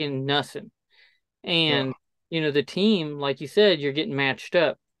 Nobody's picking nothing. yeah, And, the team, like you said, you're getting matched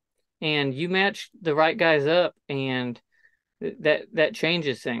up. And you match the right guys up, and that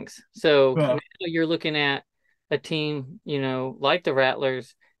changes things. So now yeah, you're looking at a team, like the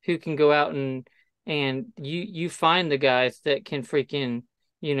Rattlers, who can go out and you find the guys that can freaking,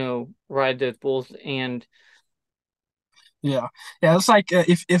 ride those bulls. And Yeah, yeah. It's like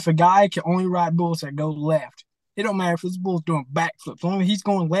if a guy can only ride bulls that go left, it don't matter if this bull's doing backflips. Only he's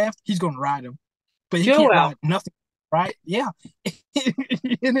going left, he's going to ride him. But he can't Joel. ride nothing, right? Yeah,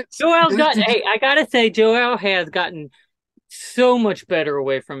 and Joel's got, it's hey, I gotta say, Joel has gotten so much better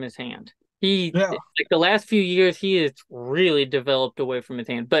away from his hand. He, yeah, like the last few years, he has really developed away from his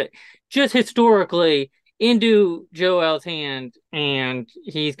hand. But just historically, into Joel's hand, and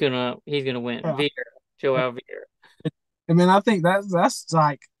he's gonna win. yeah. Vieira, Joel Vieira. I mean, I think that's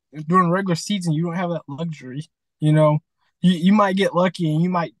like during regular season, you don't have that luxury. You know, you might get lucky and you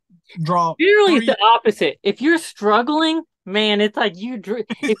might draw Generally, it's three. the opposite. If you're struggling, man, it's like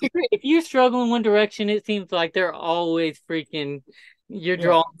if you're struggling one direction, it seems like they're always freaking you're Yeah,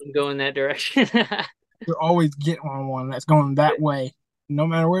 drawing them going that direction. you always get on one that's going that way, no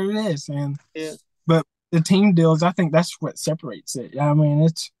matter where it is. And Yeah. but the team deals, I think that's what separates it. I mean,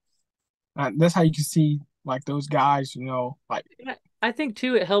 it's that's how you can see like those guys. You know, like I think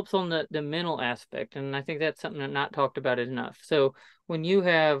too it helps on the mental aspect, and I think that's something that's not talked about enough. So when you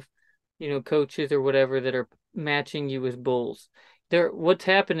have, coaches or whatever that are matching you with bulls, what's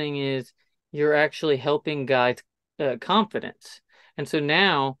happening is you're actually helping guys confidence. And so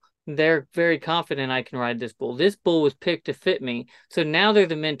now they're very confident I can ride this bull. This bull was picked to fit me. So now they're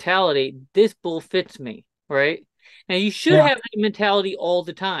the mentality, this bull fits me, right? Now you should yeah, have that mentality all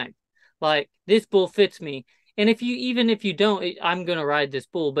the time. Like this bull fits me. And even if you don't, I'm gonna ride this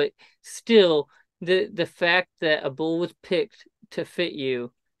bull. But still, the fact that a bull was picked to fit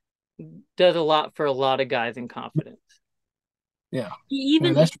you does a lot for a lot of guys in confidence. yeah, yeah. Even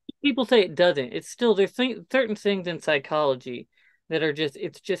if That's people say it doesn't, it's still there's certain things in psychology that are just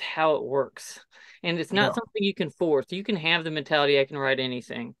it's just how it works, and it's not yeah, something you can force. You can have the mentality I can ride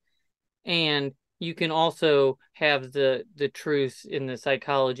anything, and you can also have the truth in the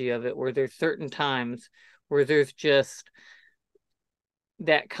psychology of it, where there's certain times where there's just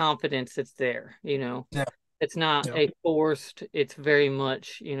that confidence that's there. yeah, It's not yeah. a forced. It's very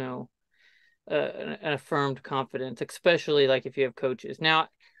much an affirmed confidence, especially like if you have coaches. Now,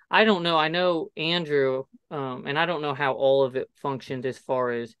 I don't know. I know Andrew, and I don't know how all of it functions as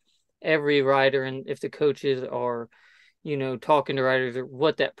far as every rider and if the coaches are, talking to riders or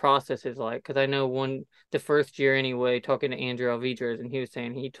what that process is like. Because I know the first year anyway, talking to Andrew Alvidrez, and he was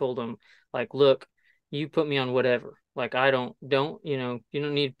saying he told him like, look, you put me on whatever. Like I don't you don't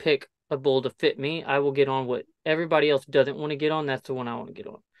need to pick a bull to fit me. I will get on what everybody else doesn't want to get on. That's the one I want to get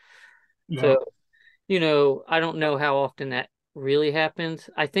on. Yeah. So I don't know how often that really happens.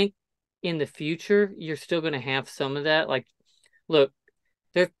 I think in the future, you're still going to have some of that. Like, look,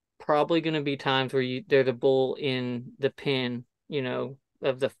 there's probably going to be times where there's a bull in the pen,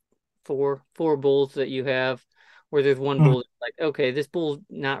 of the four bulls that you have, where there's one Mhm. bull that's like, okay, this bull's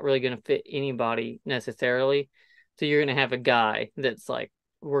not really going to fit anybody necessarily. So you're going to have a guy that's like,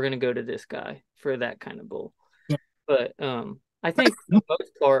 we're going to go to this guy for that kind of bull. Yeah. But I think for the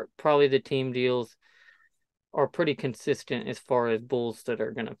most part, probably the team deals are pretty consistent as far as bulls that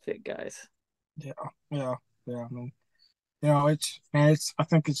are gonna fit guys. Yeah. Yeah. Yeah. I mean, it's man, it's I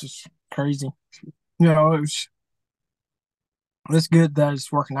think it's just crazy. It's good that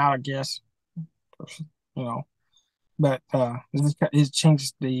it's working out, I guess. You know, but it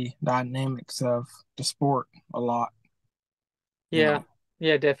changes the dynamics of the sport a lot. You Yeah, know.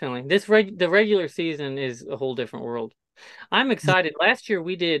 yeah, definitely. The regular season is a whole different world. I'm Yeah. excited. Last year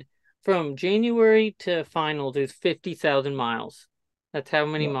we did from January to finals is 50,000 miles. That's how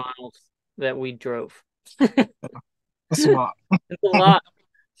many Yeah. miles that we drove. That's a lot. It's a lot.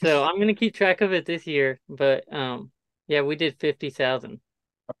 So I'm gonna keep track of it this year. But yeah, we did 50,000.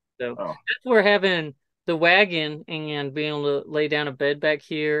 So Oh, that's where having the wagon and being able to lay down a bed back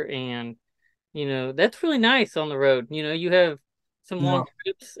here and that's really nice on the road. You have some long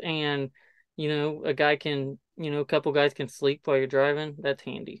yeah. trips and a couple guys can sleep while you're driving. That's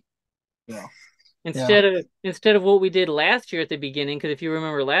handy. Yeah. Yeah. Instead of what we did last year at the beginning, because if you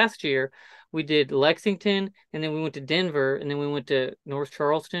remember last year, we did Lexington and then we went to Denver and then we went to North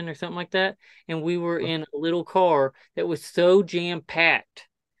Charleston or something like that. And we were in a little car that was so jam packed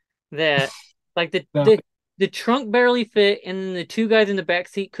that like the Yeah. the the trunk barely fit, and then the two guys in the back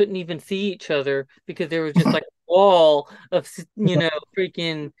seat couldn't even see each other because there was just like a wall of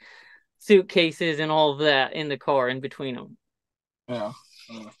freaking suitcases and all of that in the car in between them. Yeah.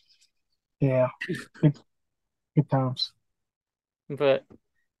 Yeah. Yeah. Good, good times. But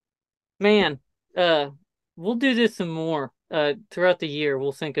man, uh, we'll do this some more throughout the year.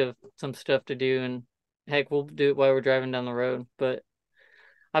 We'll think of some stuff to do, and heck, we'll do it while we're driving down the road. But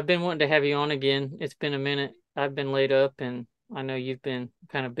I've been wanting to have you on again. It's been a minute. I've been laid up and I know you've been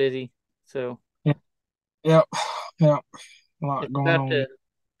kind of busy. So, Yeah. Yeah. Yeah, a lot It's going about on. to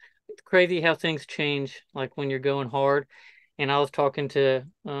it's crazy how things change, like when you're going hard. And I was talking to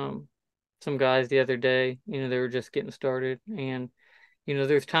some guys the other day, they were just getting started. And,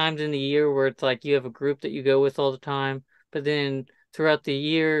 there's times in the year where it's like you have a group that you go with all the time, but then throughout the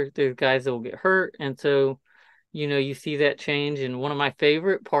year, there's guys that will get hurt. And so, you see that change. And one of my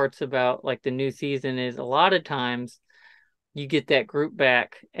favorite parts about like the new season is a lot of times you get that group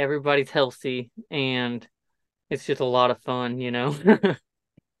back, everybody's healthy, and it's just a lot of fun.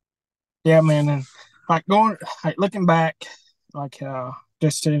 Yeah, man, and like going, like looking back, like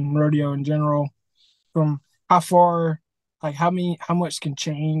just in rodeo in general, from how far, like how much can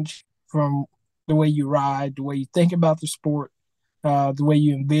change from the way you ride, the way you think about the sport, the way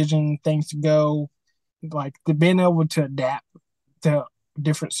you envision things to go, like the being able to adapt to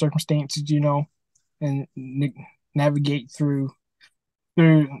different circumstances, and navigate through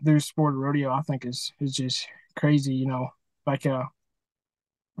sport of rodeo. I think is just crazy, like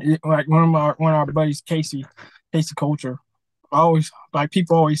like one of our buddies, Casey Coulter. I always like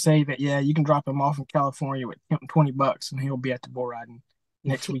people always say that yeah, you can drop him off in California with $20 and he'll be at the bull riding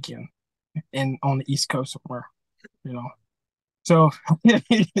next weekend and on the East Coast somewhere, you know. So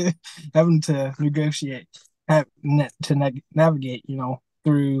having to negotiate, navigate,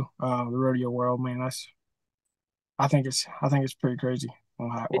 through the rodeo world, man, I think it's pretty crazy on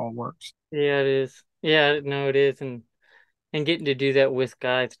how it all works. Yeah, it is. Yeah, no, it is, and getting to do that with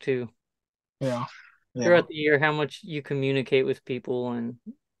guys too. Yeah, yeah. Throughout the year, how much you communicate with people, and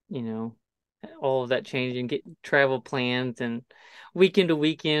you know, all of that changing, get travel plans, and weekend to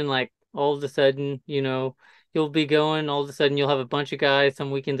weekend, like all of a sudden, you'll be going. All of a sudden, you'll have a bunch of guys. Some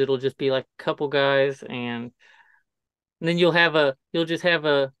weekends it'll just be like a couple guys, and then you'll just have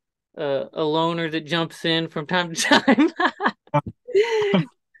a loner that jumps in from time to time.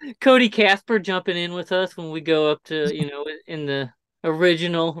 Cody Casper jumping in with us when we go up to, in the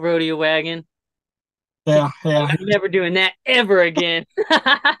original rodeo wagon. He's Yeah, like, yeah. I'm never doing that ever again.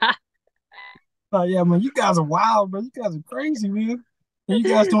 Yeah, man, you guys are wild, bro. You guys are crazy, man. And you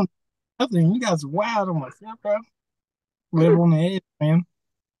guys don't nothing. You guys are wild. I'm like, yeah, bro. Live on the edge, man.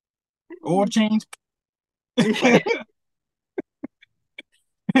 Oil change,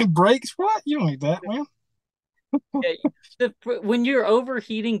 brakes. What? You don't need that, man. Yeah, when you're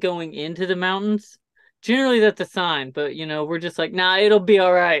overheating going into the mountains, generally that's a sign, but we're just like, nah, it'll be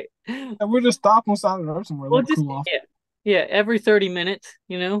all right. And we'll just stop on the side of the road somewhere, We'll let it just cool off. yeah, every 30 minutes.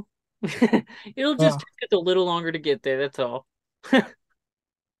 It'll just Yeah, take us a little longer to get there, that's all. yeah,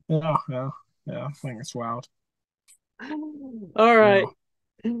 yeah, yeah. I think it's wild. All Yeah. right.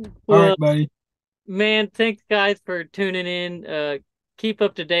 All Well, right, buddy. man, thanks guys for tuning in. Keep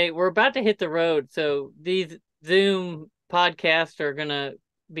up to date. We're about to hit the road, so these Zoom podcasts are gonna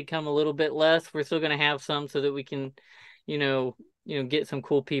become a little bit less. We're still gonna have some so that we can, get some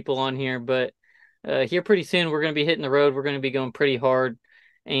cool people on here. But here pretty soon we're gonna be hitting the road. We're gonna be going pretty hard,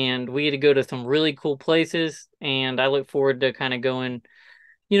 and we get to go to some really cool places. And I look forward to kind of going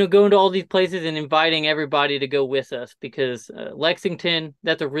to all these places and inviting everybody to go with us because Lexington,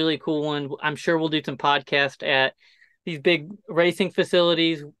 that's a really cool one. I'm sure we'll do some podcast at these big racing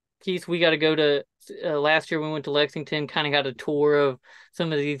facilities. Keith, we got to go to last year when we went to Lexington, kind of got a tour of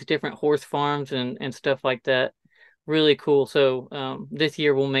some of these different horse farms and stuff like that. Really cool. So this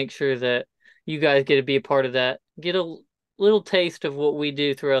year we'll make sure that you guys get to be a part of that. Get a little taste of what we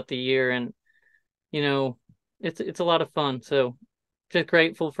do throughout the year, and you know, it's a lot of fun. So just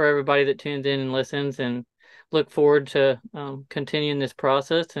grateful for everybody that tunes in and listens, and look forward to continuing this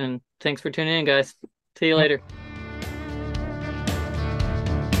process. And thanks for tuning in, guys. See you Yep. later.